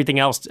mean, everything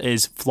else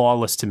is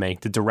flawless to me.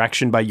 The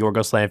direction by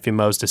Yorgos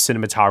Lanthimos, the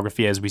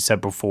cinematography, as we said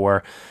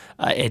before,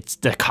 it's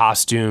the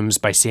costumes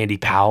by Sandy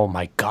Powell.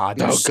 My God,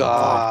 they're so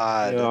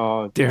good.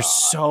 Oh, They're God.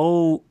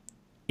 so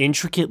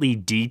intricately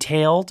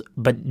detailed,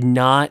 but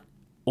not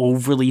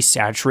overly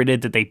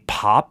saturated that they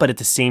pop, but at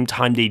the same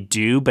time they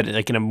do, but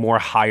like in a more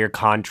higher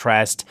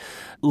contrast,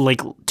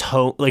 like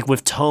tone, like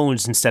with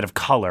tones instead of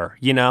color,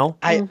 you know?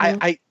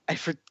 I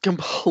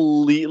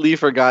completely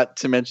forgot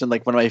to mention,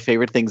 like, one of my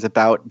favorite things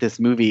about this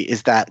movie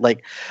is that,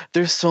 like,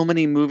 there's so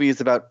many movies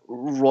about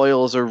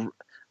royals or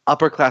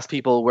upper class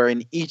people where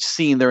in each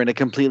scene they're in a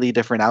completely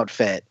different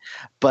outfit,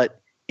 but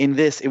in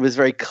this it was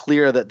very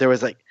clear that there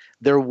was, like,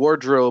 their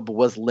wardrobe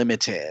was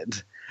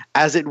limited,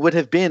 as it would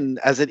have been,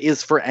 as it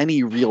is for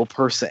any real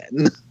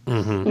person.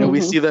 Mm-hmm. You know, we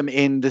see them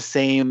in the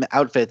same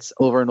outfits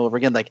over and over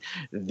again. Like,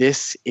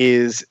 this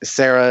is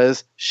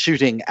Sarah's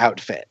shooting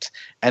outfit,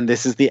 and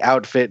this is the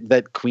outfit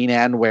that Queen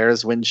Anne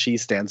wears when she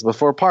stands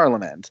before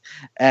Parliament.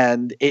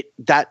 And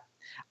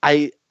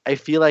I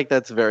feel like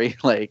that's very,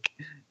 like,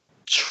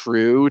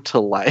 true to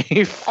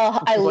life.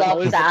 Oh, I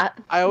love that.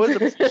 I always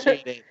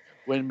appreciate it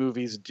when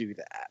movies do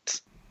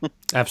that.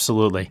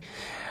 Absolutely.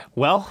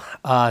 Well,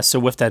 so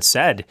with that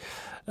said,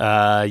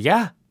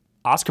 yeah,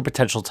 Oscar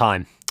potential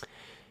time.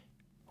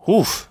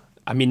 Oof.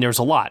 I mean, there's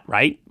a lot,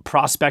 right?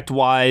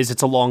 Prospect-wise,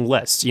 it's a long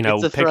list. You know,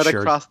 it's a threat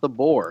across the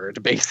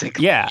board,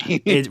 basically. Yeah,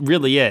 it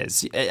really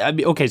is. I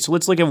mean, okay, so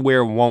let's look at where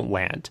it won't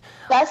land.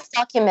 Best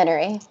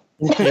documentary.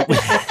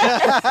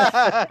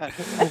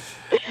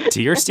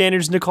 To your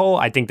standards, Nicole,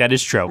 I think that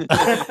is true.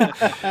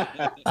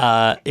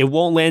 It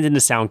won't land in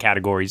the sound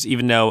categories,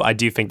 even though I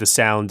do think the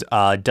sound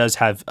does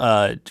have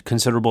a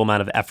considerable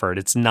amount of effort.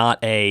 It's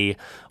not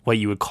what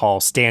you would call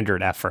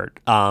standard effort,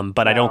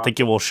 but I don't think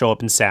it will show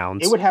up in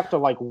sounds. It would have to,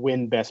 like,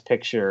 win Best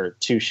Picture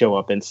to show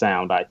up in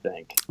sound, I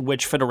think.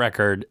 Which, for the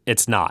record,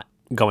 it's not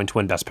going to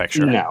win Best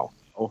Picture. No.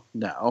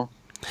 No.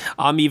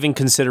 I'm even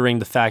considering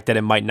the fact that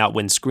it might not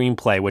win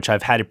screenplay, which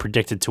I've had it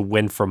predicted to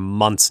win for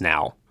months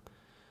now.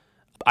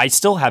 I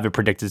still have it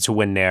predicted to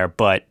win there,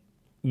 but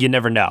you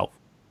never know,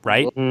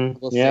 right?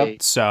 We'll Yep. see.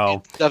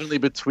 So It's definitely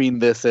between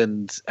this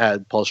and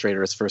Paul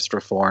Schrader's First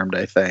Reformed,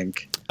 I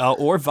think.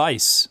 or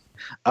Vice.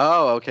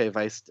 Oh, okay.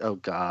 Vice. Oh,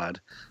 God.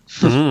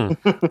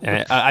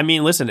 I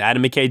mean, listen,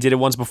 Adam McKay did it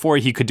once before.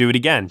 He could do it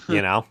again,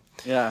 you know?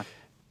 Yeah.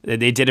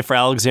 They did it for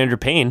Alexander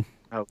Payne,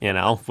 Oh. you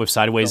know, with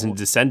Sideways and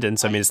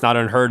Descendants. I mean, it's not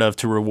unheard of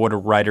to reward a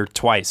writer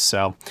twice.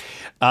 So,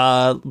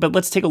 but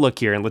let's take a look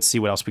here and let's see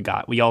what else we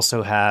got. We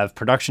also have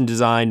production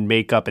design,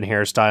 makeup and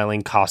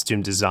hairstyling,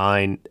 costume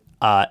design,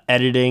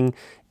 editing,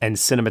 and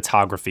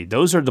cinematography.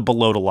 Those are the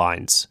below the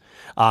lines.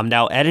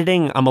 Now,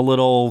 editing,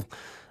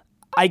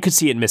 I could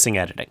see it missing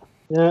editing.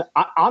 Yeah,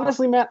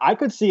 honestly, Matt, I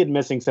could see it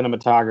missing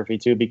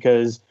cinematography too,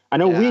 because I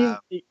know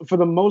for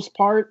the most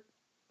part,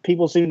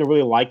 people seem to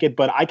really like it,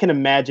 but I can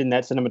imagine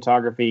that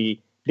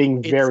cinematography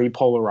being very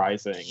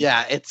polarizing.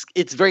 Yeah,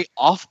 it's very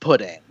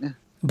off-putting.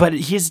 But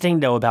here's the thing,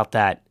 though, about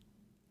that.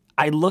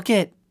 I look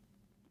at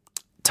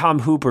Tom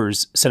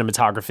Hooper's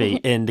cinematography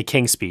in The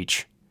King's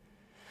Speech.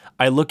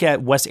 I look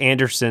at Wes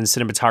Anderson's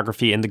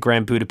cinematography in The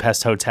Grand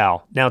Budapest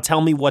Hotel. Now,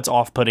 tell me what's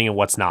off-putting and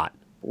what's not.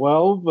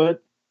 Well,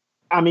 but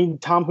I mean,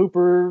 Tom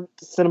Hooper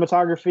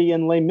cinematography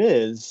in Les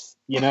Mis,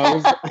 you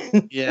know?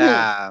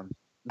 Yeah.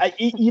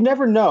 You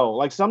never know.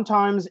 Like,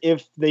 sometimes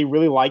if they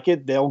really like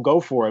it, they'll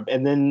go for it.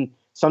 And then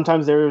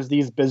sometimes there's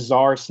these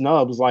bizarre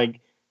snubs. Like,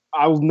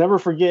 I will never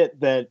forget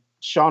that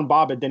Sean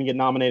Bobbitt didn't get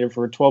nominated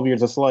for 12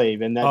 Years a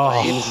Slave. And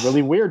that is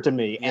really weird to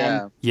me.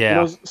 Yeah. And you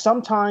know,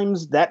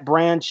 sometimes that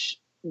branch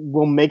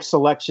will make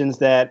selections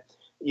that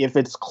if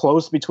it's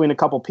close between a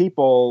couple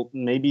people,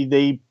 maybe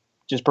they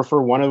just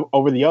prefer one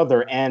over the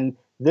other. And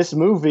this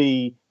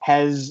movie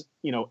has,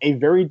 you know, a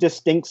very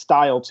distinct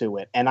style to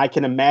it. And I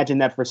can imagine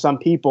that for some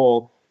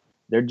people,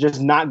 they're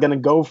just not going to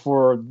go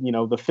for, you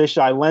know, the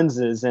fisheye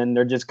lenses and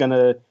they're just going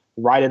to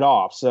write it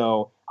off.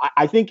 So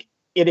I think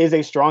it is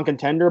a strong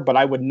contender, but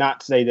I would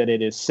not say that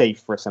it is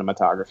safe for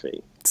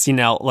cinematography. See,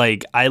 now,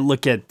 like, I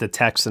look at the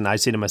text and I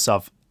say to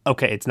myself,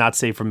 okay, it's not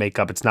safe for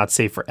makeup. It's not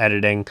safe for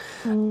editing.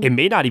 It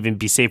may not even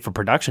be safe for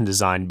production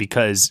design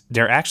because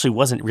there actually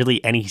wasn't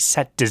really any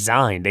set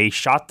design. They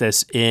shot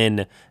this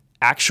in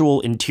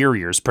actual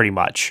interiors pretty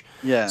much.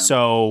 Yeah.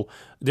 So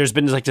there's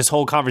been like this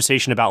whole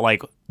conversation about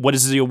like, what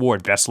is the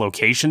award? Best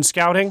location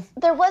scouting?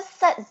 There was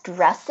set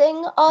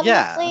dressing,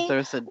 obviously.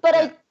 But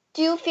I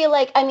do feel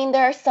like, I mean,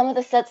 there are some of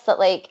the sets that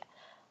like,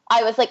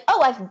 I was like,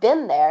 oh, I've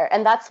been there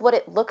and that's what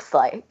it looks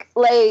like.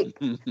 Like,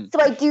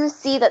 so I do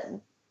see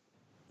that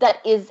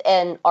is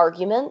an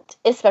argument,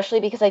 especially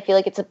because I feel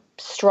like it's a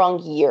strong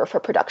year for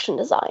production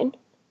design.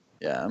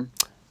 Yeah.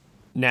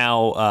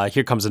 Now,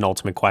 here comes an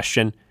ultimate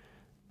question.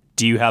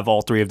 Do you have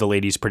all three of the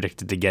ladies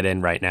predicted to get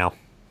in right now?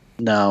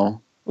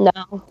 No. No.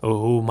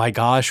 Oh my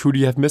gosh, who do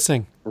you have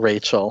missing?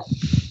 Rachel.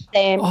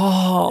 Same.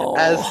 Oh.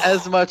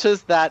 As much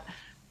as that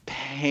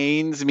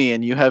pains me,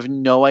 and you have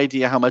no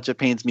idea how much it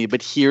pains me,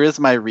 but here is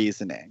my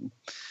reasoning.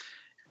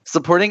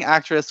 supporting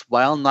actress,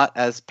 while not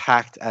as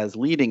packed as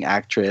leading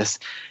actress,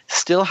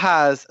 still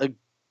has a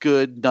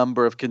good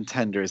number of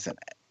contenders in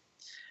it.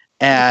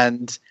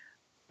 And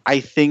I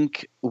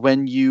think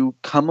when you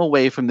come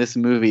away from this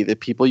movie, the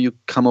people you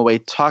come away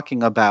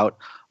talking about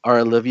are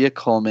Olivia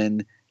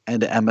Colman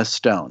and Emma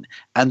Stone.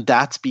 And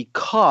that's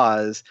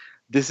because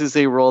this is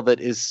a role that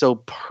is so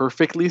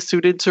perfectly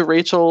suited to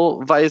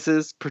Rachel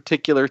Weisz's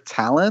particular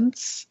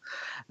talents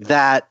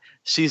that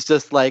she's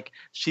just like,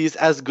 she's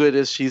as good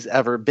as she's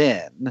ever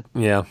been.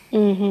 Yeah.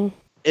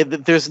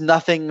 There's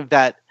nothing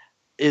that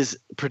is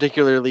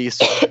particularly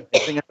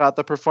surprising about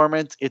the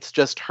performance. It's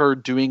just her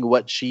doing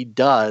what she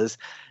does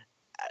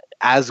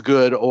as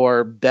good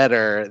or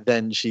better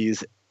than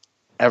she's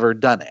ever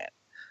done it.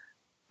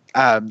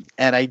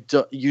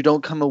 And you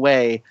don't come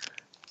away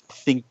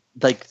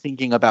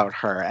thinking about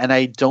her. And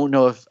I don't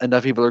know if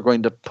enough people are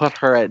going to put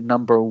her at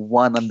number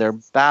 1 on their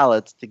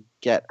ballots to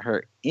get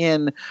her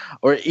in,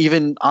 or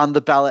even on the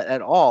ballot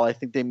at all. I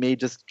think they may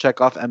just check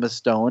off Emma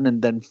Stone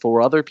and then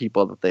 4 other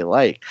people that they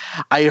like.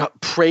 I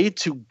pray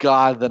to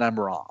God that I'm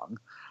wrong,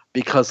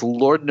 because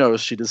Lord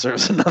knows she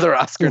deserves another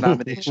Oscar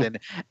nomination,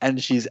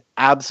 and she's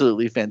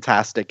absolutely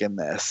fantastic in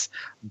this.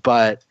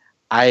 But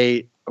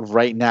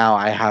right now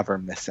I have her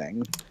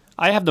missing.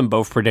 I have them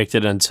both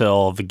predicted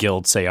until the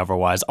guilds say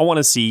otherwise. I want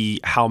to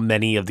see how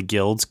many of the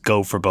guilds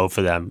go for both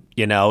of them.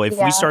 You know, if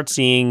we start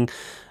seeing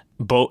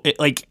both,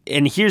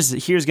 and here's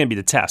going to be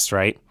the test,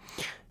 right?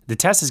 The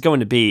test is going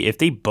to be if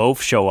they both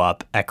show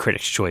up at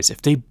Critics' Choice,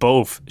 if they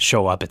both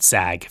show up at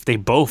SAG, if they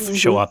both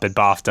show up at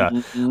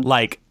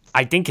BAFTA,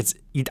 I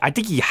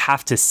think you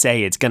have to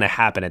say it's going to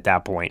happen at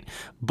that point.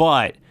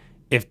 But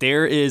if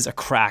there is a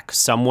crack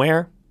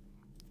somewhere,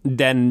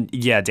 then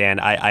yeah, Dan,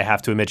 I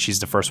have to admit she's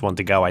the first one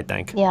to go, I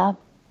think. Yeah.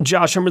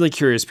 Josh, I'm really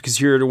curious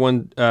because you're the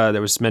one that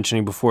was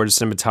mentioning before the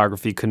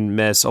cinematography couldn't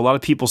miss. A lot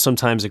of people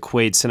sometimes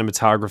equate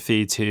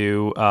cinematography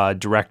to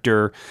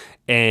director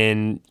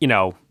and, you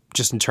know,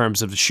 just in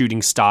terms of the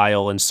shooting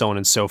style and so on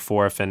and so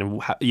forth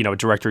and, you know, a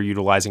director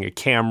utilizing a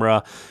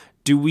camera.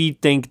 Do we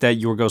think that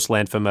Yorgos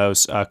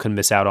Lanthimos could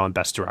miss out on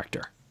Best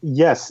Director?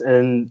 Yes,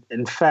 and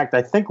in fact,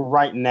 I think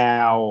right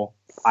now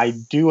I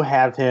do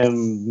have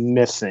him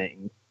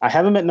missing. I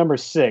have him at number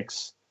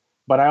 6,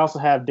 but I also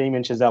have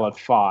Damien Chazelle at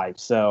 5.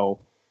 So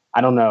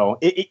I don't know.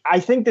 I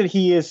think that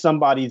he is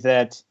somebody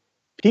that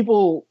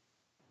people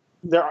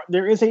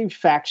there is a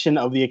faction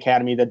of the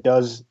Academy that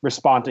does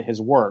respond to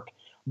his work,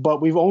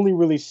 but we've only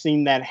really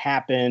seen that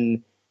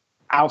happen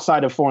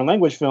outside of foreign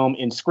language film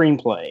in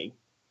screenplay.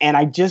 And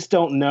I just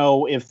don't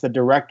know if the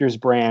director's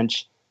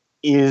branch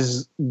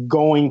is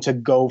going to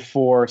go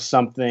for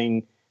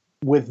something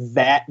with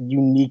that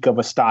unique of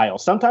a style.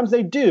 Sometimes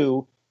they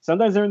do.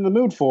 Sometimes they're in the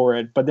mood for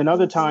it, but then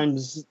other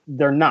times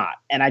they're not.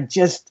 And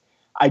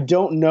I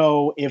don't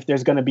know if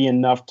there's going to be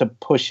enough to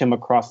push him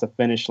across the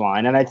finish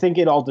line. And I think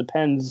it all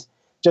depends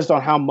just on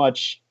how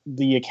much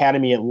the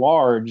Academy at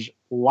large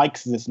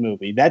likes this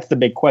movie. That's the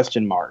big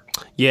question mark.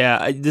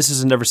 Yeah, this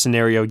is another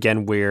scenario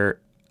again where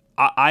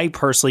I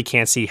personally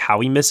can't see how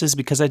he misses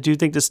because I do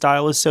think the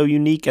style is so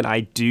unique, and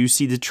I do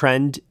see the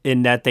trend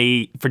in that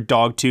for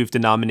Dogtooth, the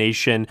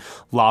nomination,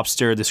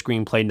 Lobster, the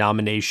screenplay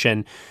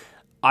nomination,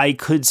 I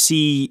could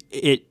see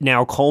it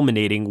now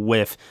culminating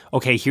with,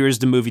 okay, here's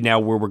the movie now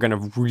where we're going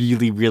to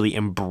really, really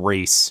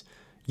embrace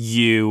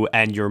you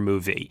and your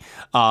movie.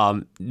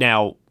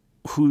 Now,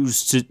 who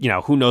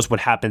knows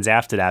what happens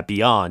after that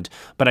beyond,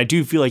 but I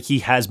do feel like he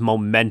has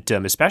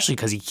momentum, especially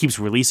because he keeps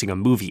releasing a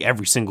movie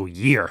every single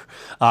year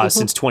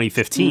since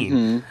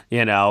 2015.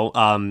 You know,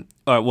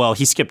 well,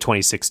 he skipped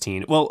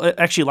 2016. Well,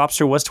 actually,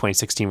 Lobster was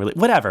 2016. Really,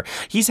 whatever.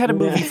 He's had a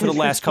movie for the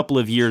last couple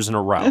of years in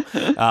a row,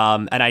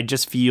 and I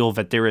just feel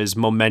that there is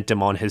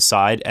momentum on his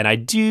side, and I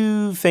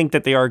do think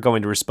that they are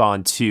going to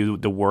respond to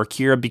the work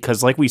here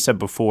because, like we said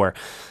before,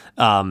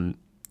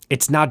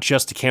 it's not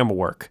just the camera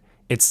work.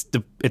 It's the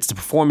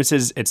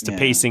performances, it's the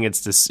pacing,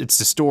 it's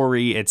the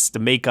story, it's the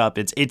makeup,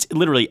 it's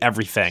literally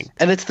everything.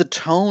 And it's the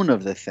tone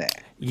of the thing.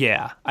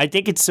 Yeah. I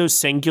think it's so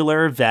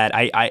singular that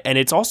and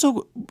it's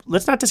also,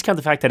 let's not discount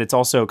the fact that it's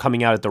also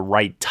coming out at the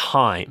right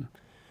time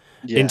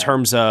in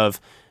terms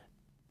of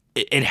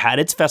it had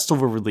its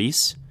festival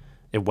release.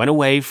 It went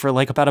away for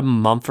like about a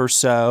month or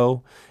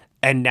so,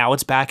 and now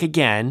it's back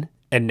again.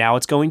 And now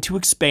it's going to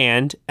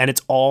expand, and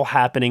it's all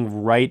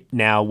happening right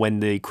now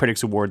when the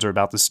Critics Awards are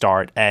about to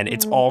start, and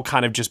it's all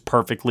kind of just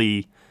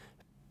perfectly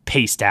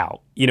paced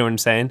out. You know what I'm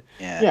saying?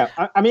 Yeah.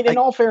 I mean, in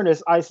all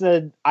fairness, I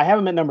said I have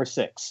him at number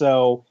 6,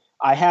 so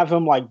I have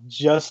him like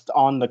just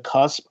on the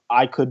cusp.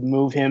 I could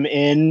move him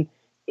in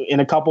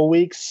a couple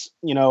weeks.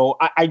 You know,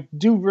 I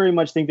do very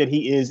much think that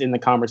he is in the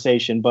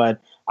conversation, but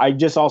I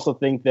just also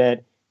think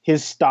that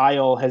his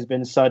style has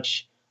been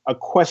such a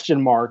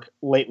question mark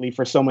lately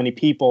for so many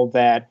people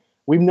that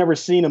we've never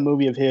seen a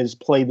movie of his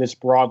play this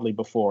broadly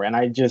before. And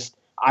I'm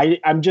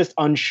just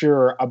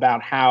unsure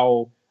about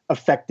how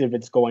effective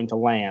it's going to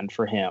land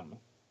for him.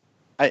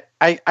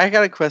 I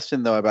got a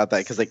question though about that,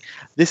 because like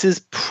this is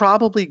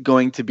probably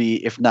going to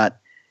be, if not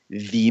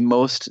the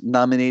most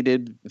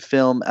nominated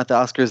film at the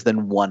Oscars,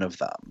 then one of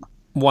them.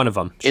 One of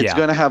them. It's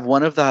going to have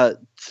one of the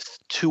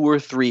 2 or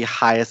 3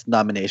 highest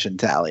nomination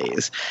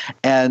tallies.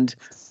 And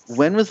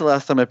when was the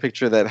last time a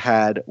picture that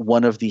had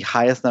one of the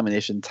highest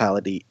nomination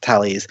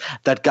tallies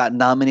that got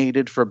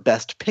nominated for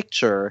Best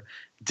Picture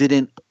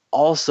didn't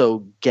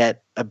also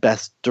get a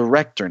Best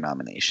Director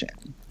nomination?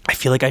 I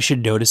feel like I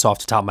should know this off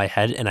the top of my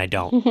head, and I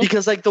don't.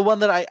 Because like the one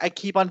that I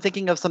keep on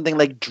thinking of, something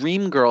like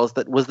Dreamgirls,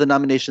 that was the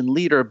nomination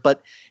leader,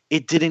 but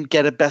it didn't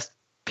get a Best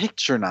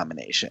Picture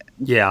nomination.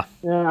 Yeah.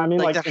 Yeah, I mean,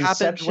 like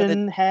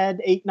Inception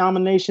had 8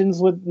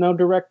 nominations with no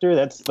director.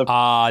 That's the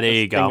there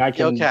you go. thing I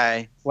can,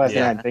 Okay. last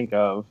thing I think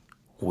of.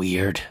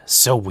 Weird.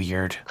 So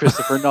weird.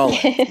 Christopher Nolan.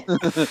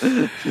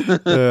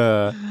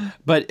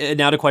 But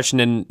now the question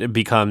then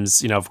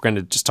becomes, if we're going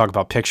to just talk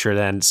about picture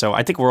then, so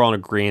I think we're all in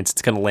agreement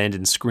it's going to land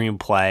in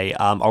screenplay.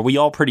 Are we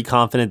all pretty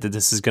confident that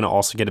this is going to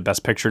also get a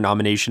Best Picture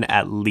nomination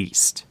at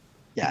least?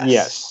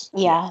 Yes.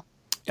 Yeah.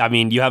 I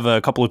mean, you have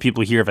a couple of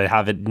people here that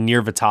have it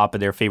near the top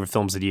of their favorite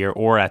films of the year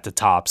or at the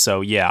top.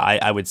 So, yeah,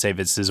 I would say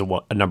this is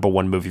a number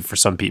one movie for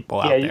some people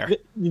out there.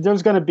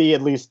 There's going to be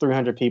at least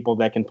 300 people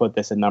that can put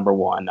this in number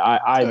one.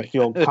 I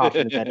feel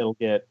confident that it'll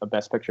get a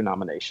Best Picture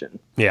nomination.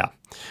 Yeah.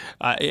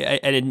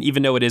 And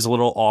even though it is a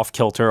little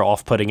off-kilter,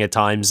 off-putting at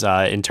times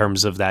in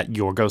terms of that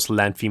Yorgos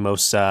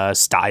Lanthimos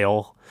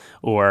style,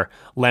 or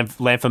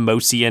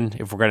Lanthimosian,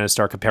 if we're going to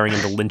start comparing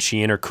him to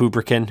Lynchian or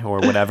Kubrickian or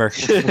whatever.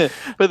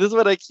 But this is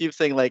what I keep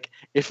saying, like,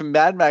 if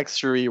Mad Max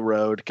Fury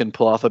Road can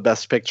pull off a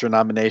Best Picture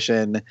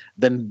nomination,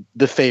 then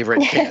The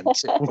Favorite can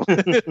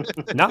too.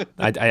 No,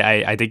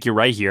 I think you're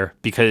right here,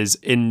 because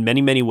in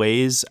many, many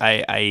ways,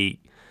 I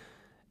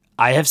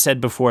have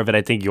said before that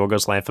I think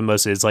Yorgos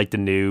Lanthimos is like the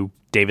new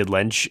David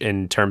Lynch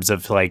in terms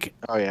of like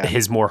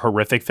his more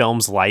horrific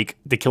films like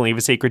The Killing of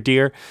a Sacred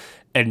Deer.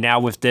 And now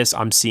with this,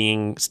 I'm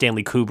seeing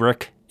Stanley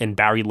Kubrick and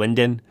Barry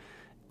Lyndon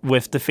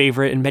with The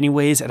Favorite in many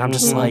ways. And I'm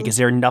just like, is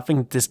there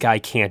nothing this guy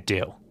can't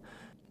do?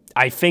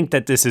 I think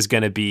that this is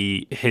going to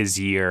be his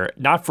year,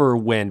 not for a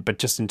win, but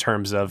just in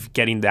terms of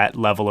getting that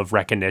level of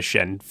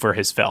recognition for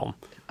his film.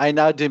 I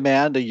now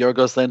demand a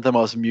Yorgos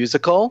Lanthimos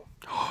musical.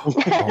 Oh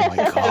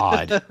my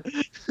God.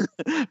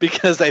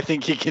 Because I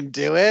think he can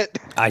do it.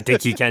 I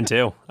think he can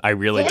too. I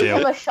really do. Give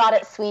him a shot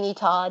at Sweeney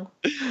Todd.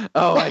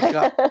 Oh my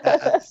God.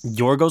 Yes.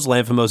 Yorgos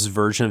Lanthimos'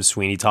 version of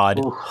Sweeney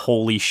Todd. Oof.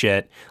 Holy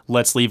shit.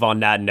 Let's leave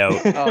on that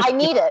note. I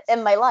need it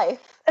in my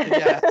life.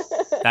 Yes.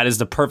 That is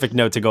the perfect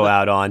note to go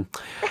out on.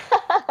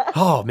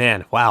 Oh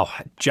man. Wow.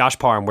 Josh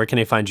Parham, where can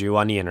they find you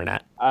on the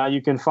internet?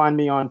 You can find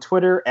me on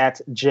Twitter at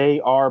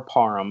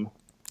JRParham.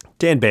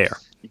 Dan Bayer.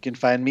 You can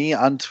find me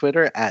on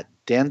Twitter at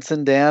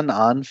DanceandDan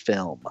on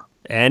Film.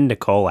 And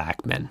Nicole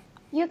Ackman.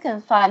 You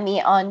can find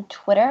me on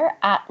Twitter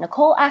at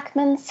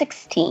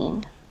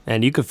NicoleAckman16.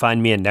 And you can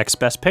find me at Next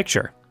Best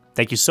Picture.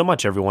 Thank you so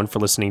much, everyone, for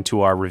listening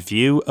to our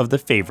review of The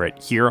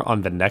Favorite here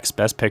on the Next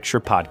Best Picture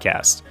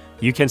podcast.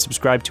 You can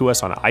subscribe to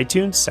us on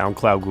iTunes,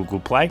 SoundCloud, Google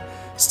Play,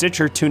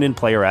 Stitcher, TuneIn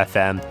Player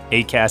FM,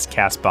 Acast,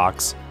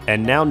 CastBox,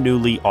 and now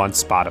newly on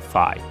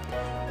Spotify.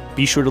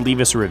 Be sure to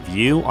leave us a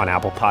review on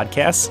Apple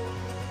Podcasts.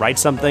 Write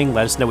something,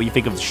 let us know what you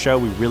think of the show.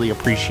 We really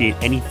appreciate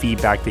any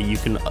feedback that you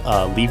can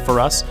leave for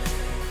us.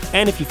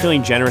 And if you're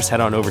feeling generous,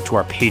 head on over to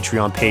our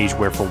Patreon page,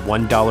 where for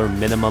 $1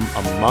 minimum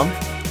a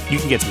month, you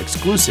can get some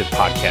exclusive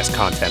podcast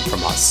content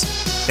from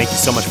us. Thank you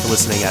so much for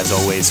listening. As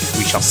always,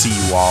 we shall see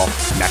you all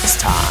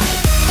next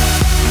time.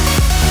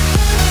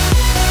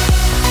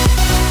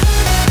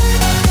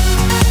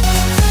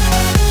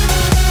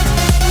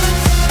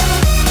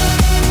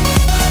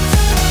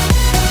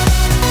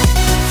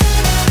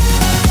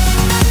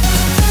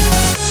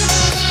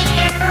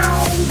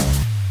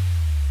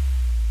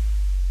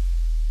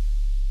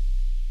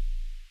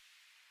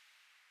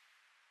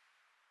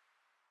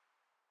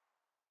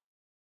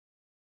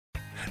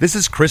 This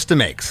is Krista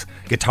Makes,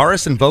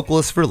 guitarist and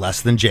vocalist for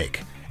Less Than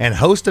Jake, and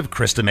host of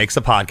Krista Makes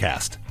a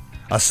Podcast,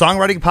 a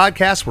songwriting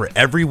podcast where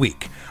every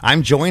week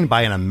I'm joined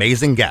by an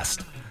amazing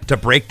guest to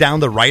break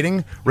down the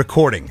writing,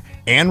 recording,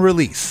 and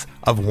release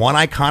of one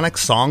iconic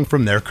song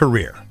from their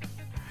career.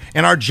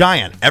 In our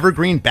giant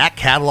evergreen back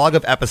catalog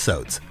of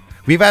episodes,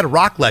 we've had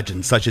rock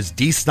legends such as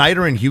Dee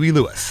Snider and Huey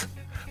Lewis,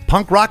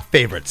 punk rock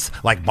favorites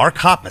like Mark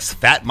Hoppus,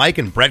 Fat Mike,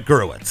 and Brett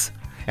Gurewitz,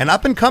 and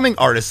up-and-coming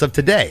artists of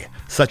today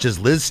such as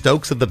Liz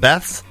Stokes of the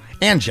Beths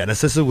and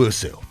Genesis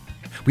Owusu.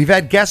 We've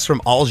had guests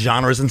from all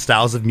genres and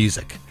styles of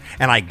music,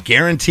 and I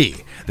guarantee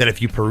that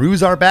if you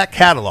peruse our back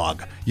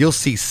catalog, you'll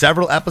see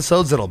several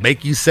episodes that'll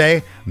make you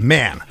say,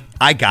 man,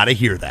 I gotta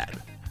hear that.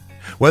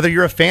 Whether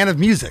you're a fan of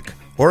music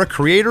or a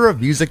creator of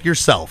music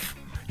yourself,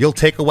 you'll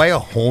take away a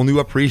whole new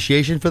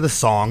appreciation for the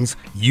songs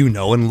you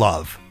know and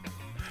love.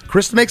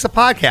 Krista Makes a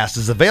Podcast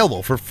is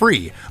available for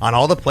free on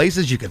all the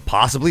places you could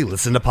possibly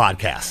listen to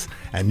podcasts,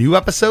 and new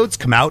episodes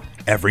come out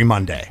every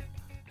Monday.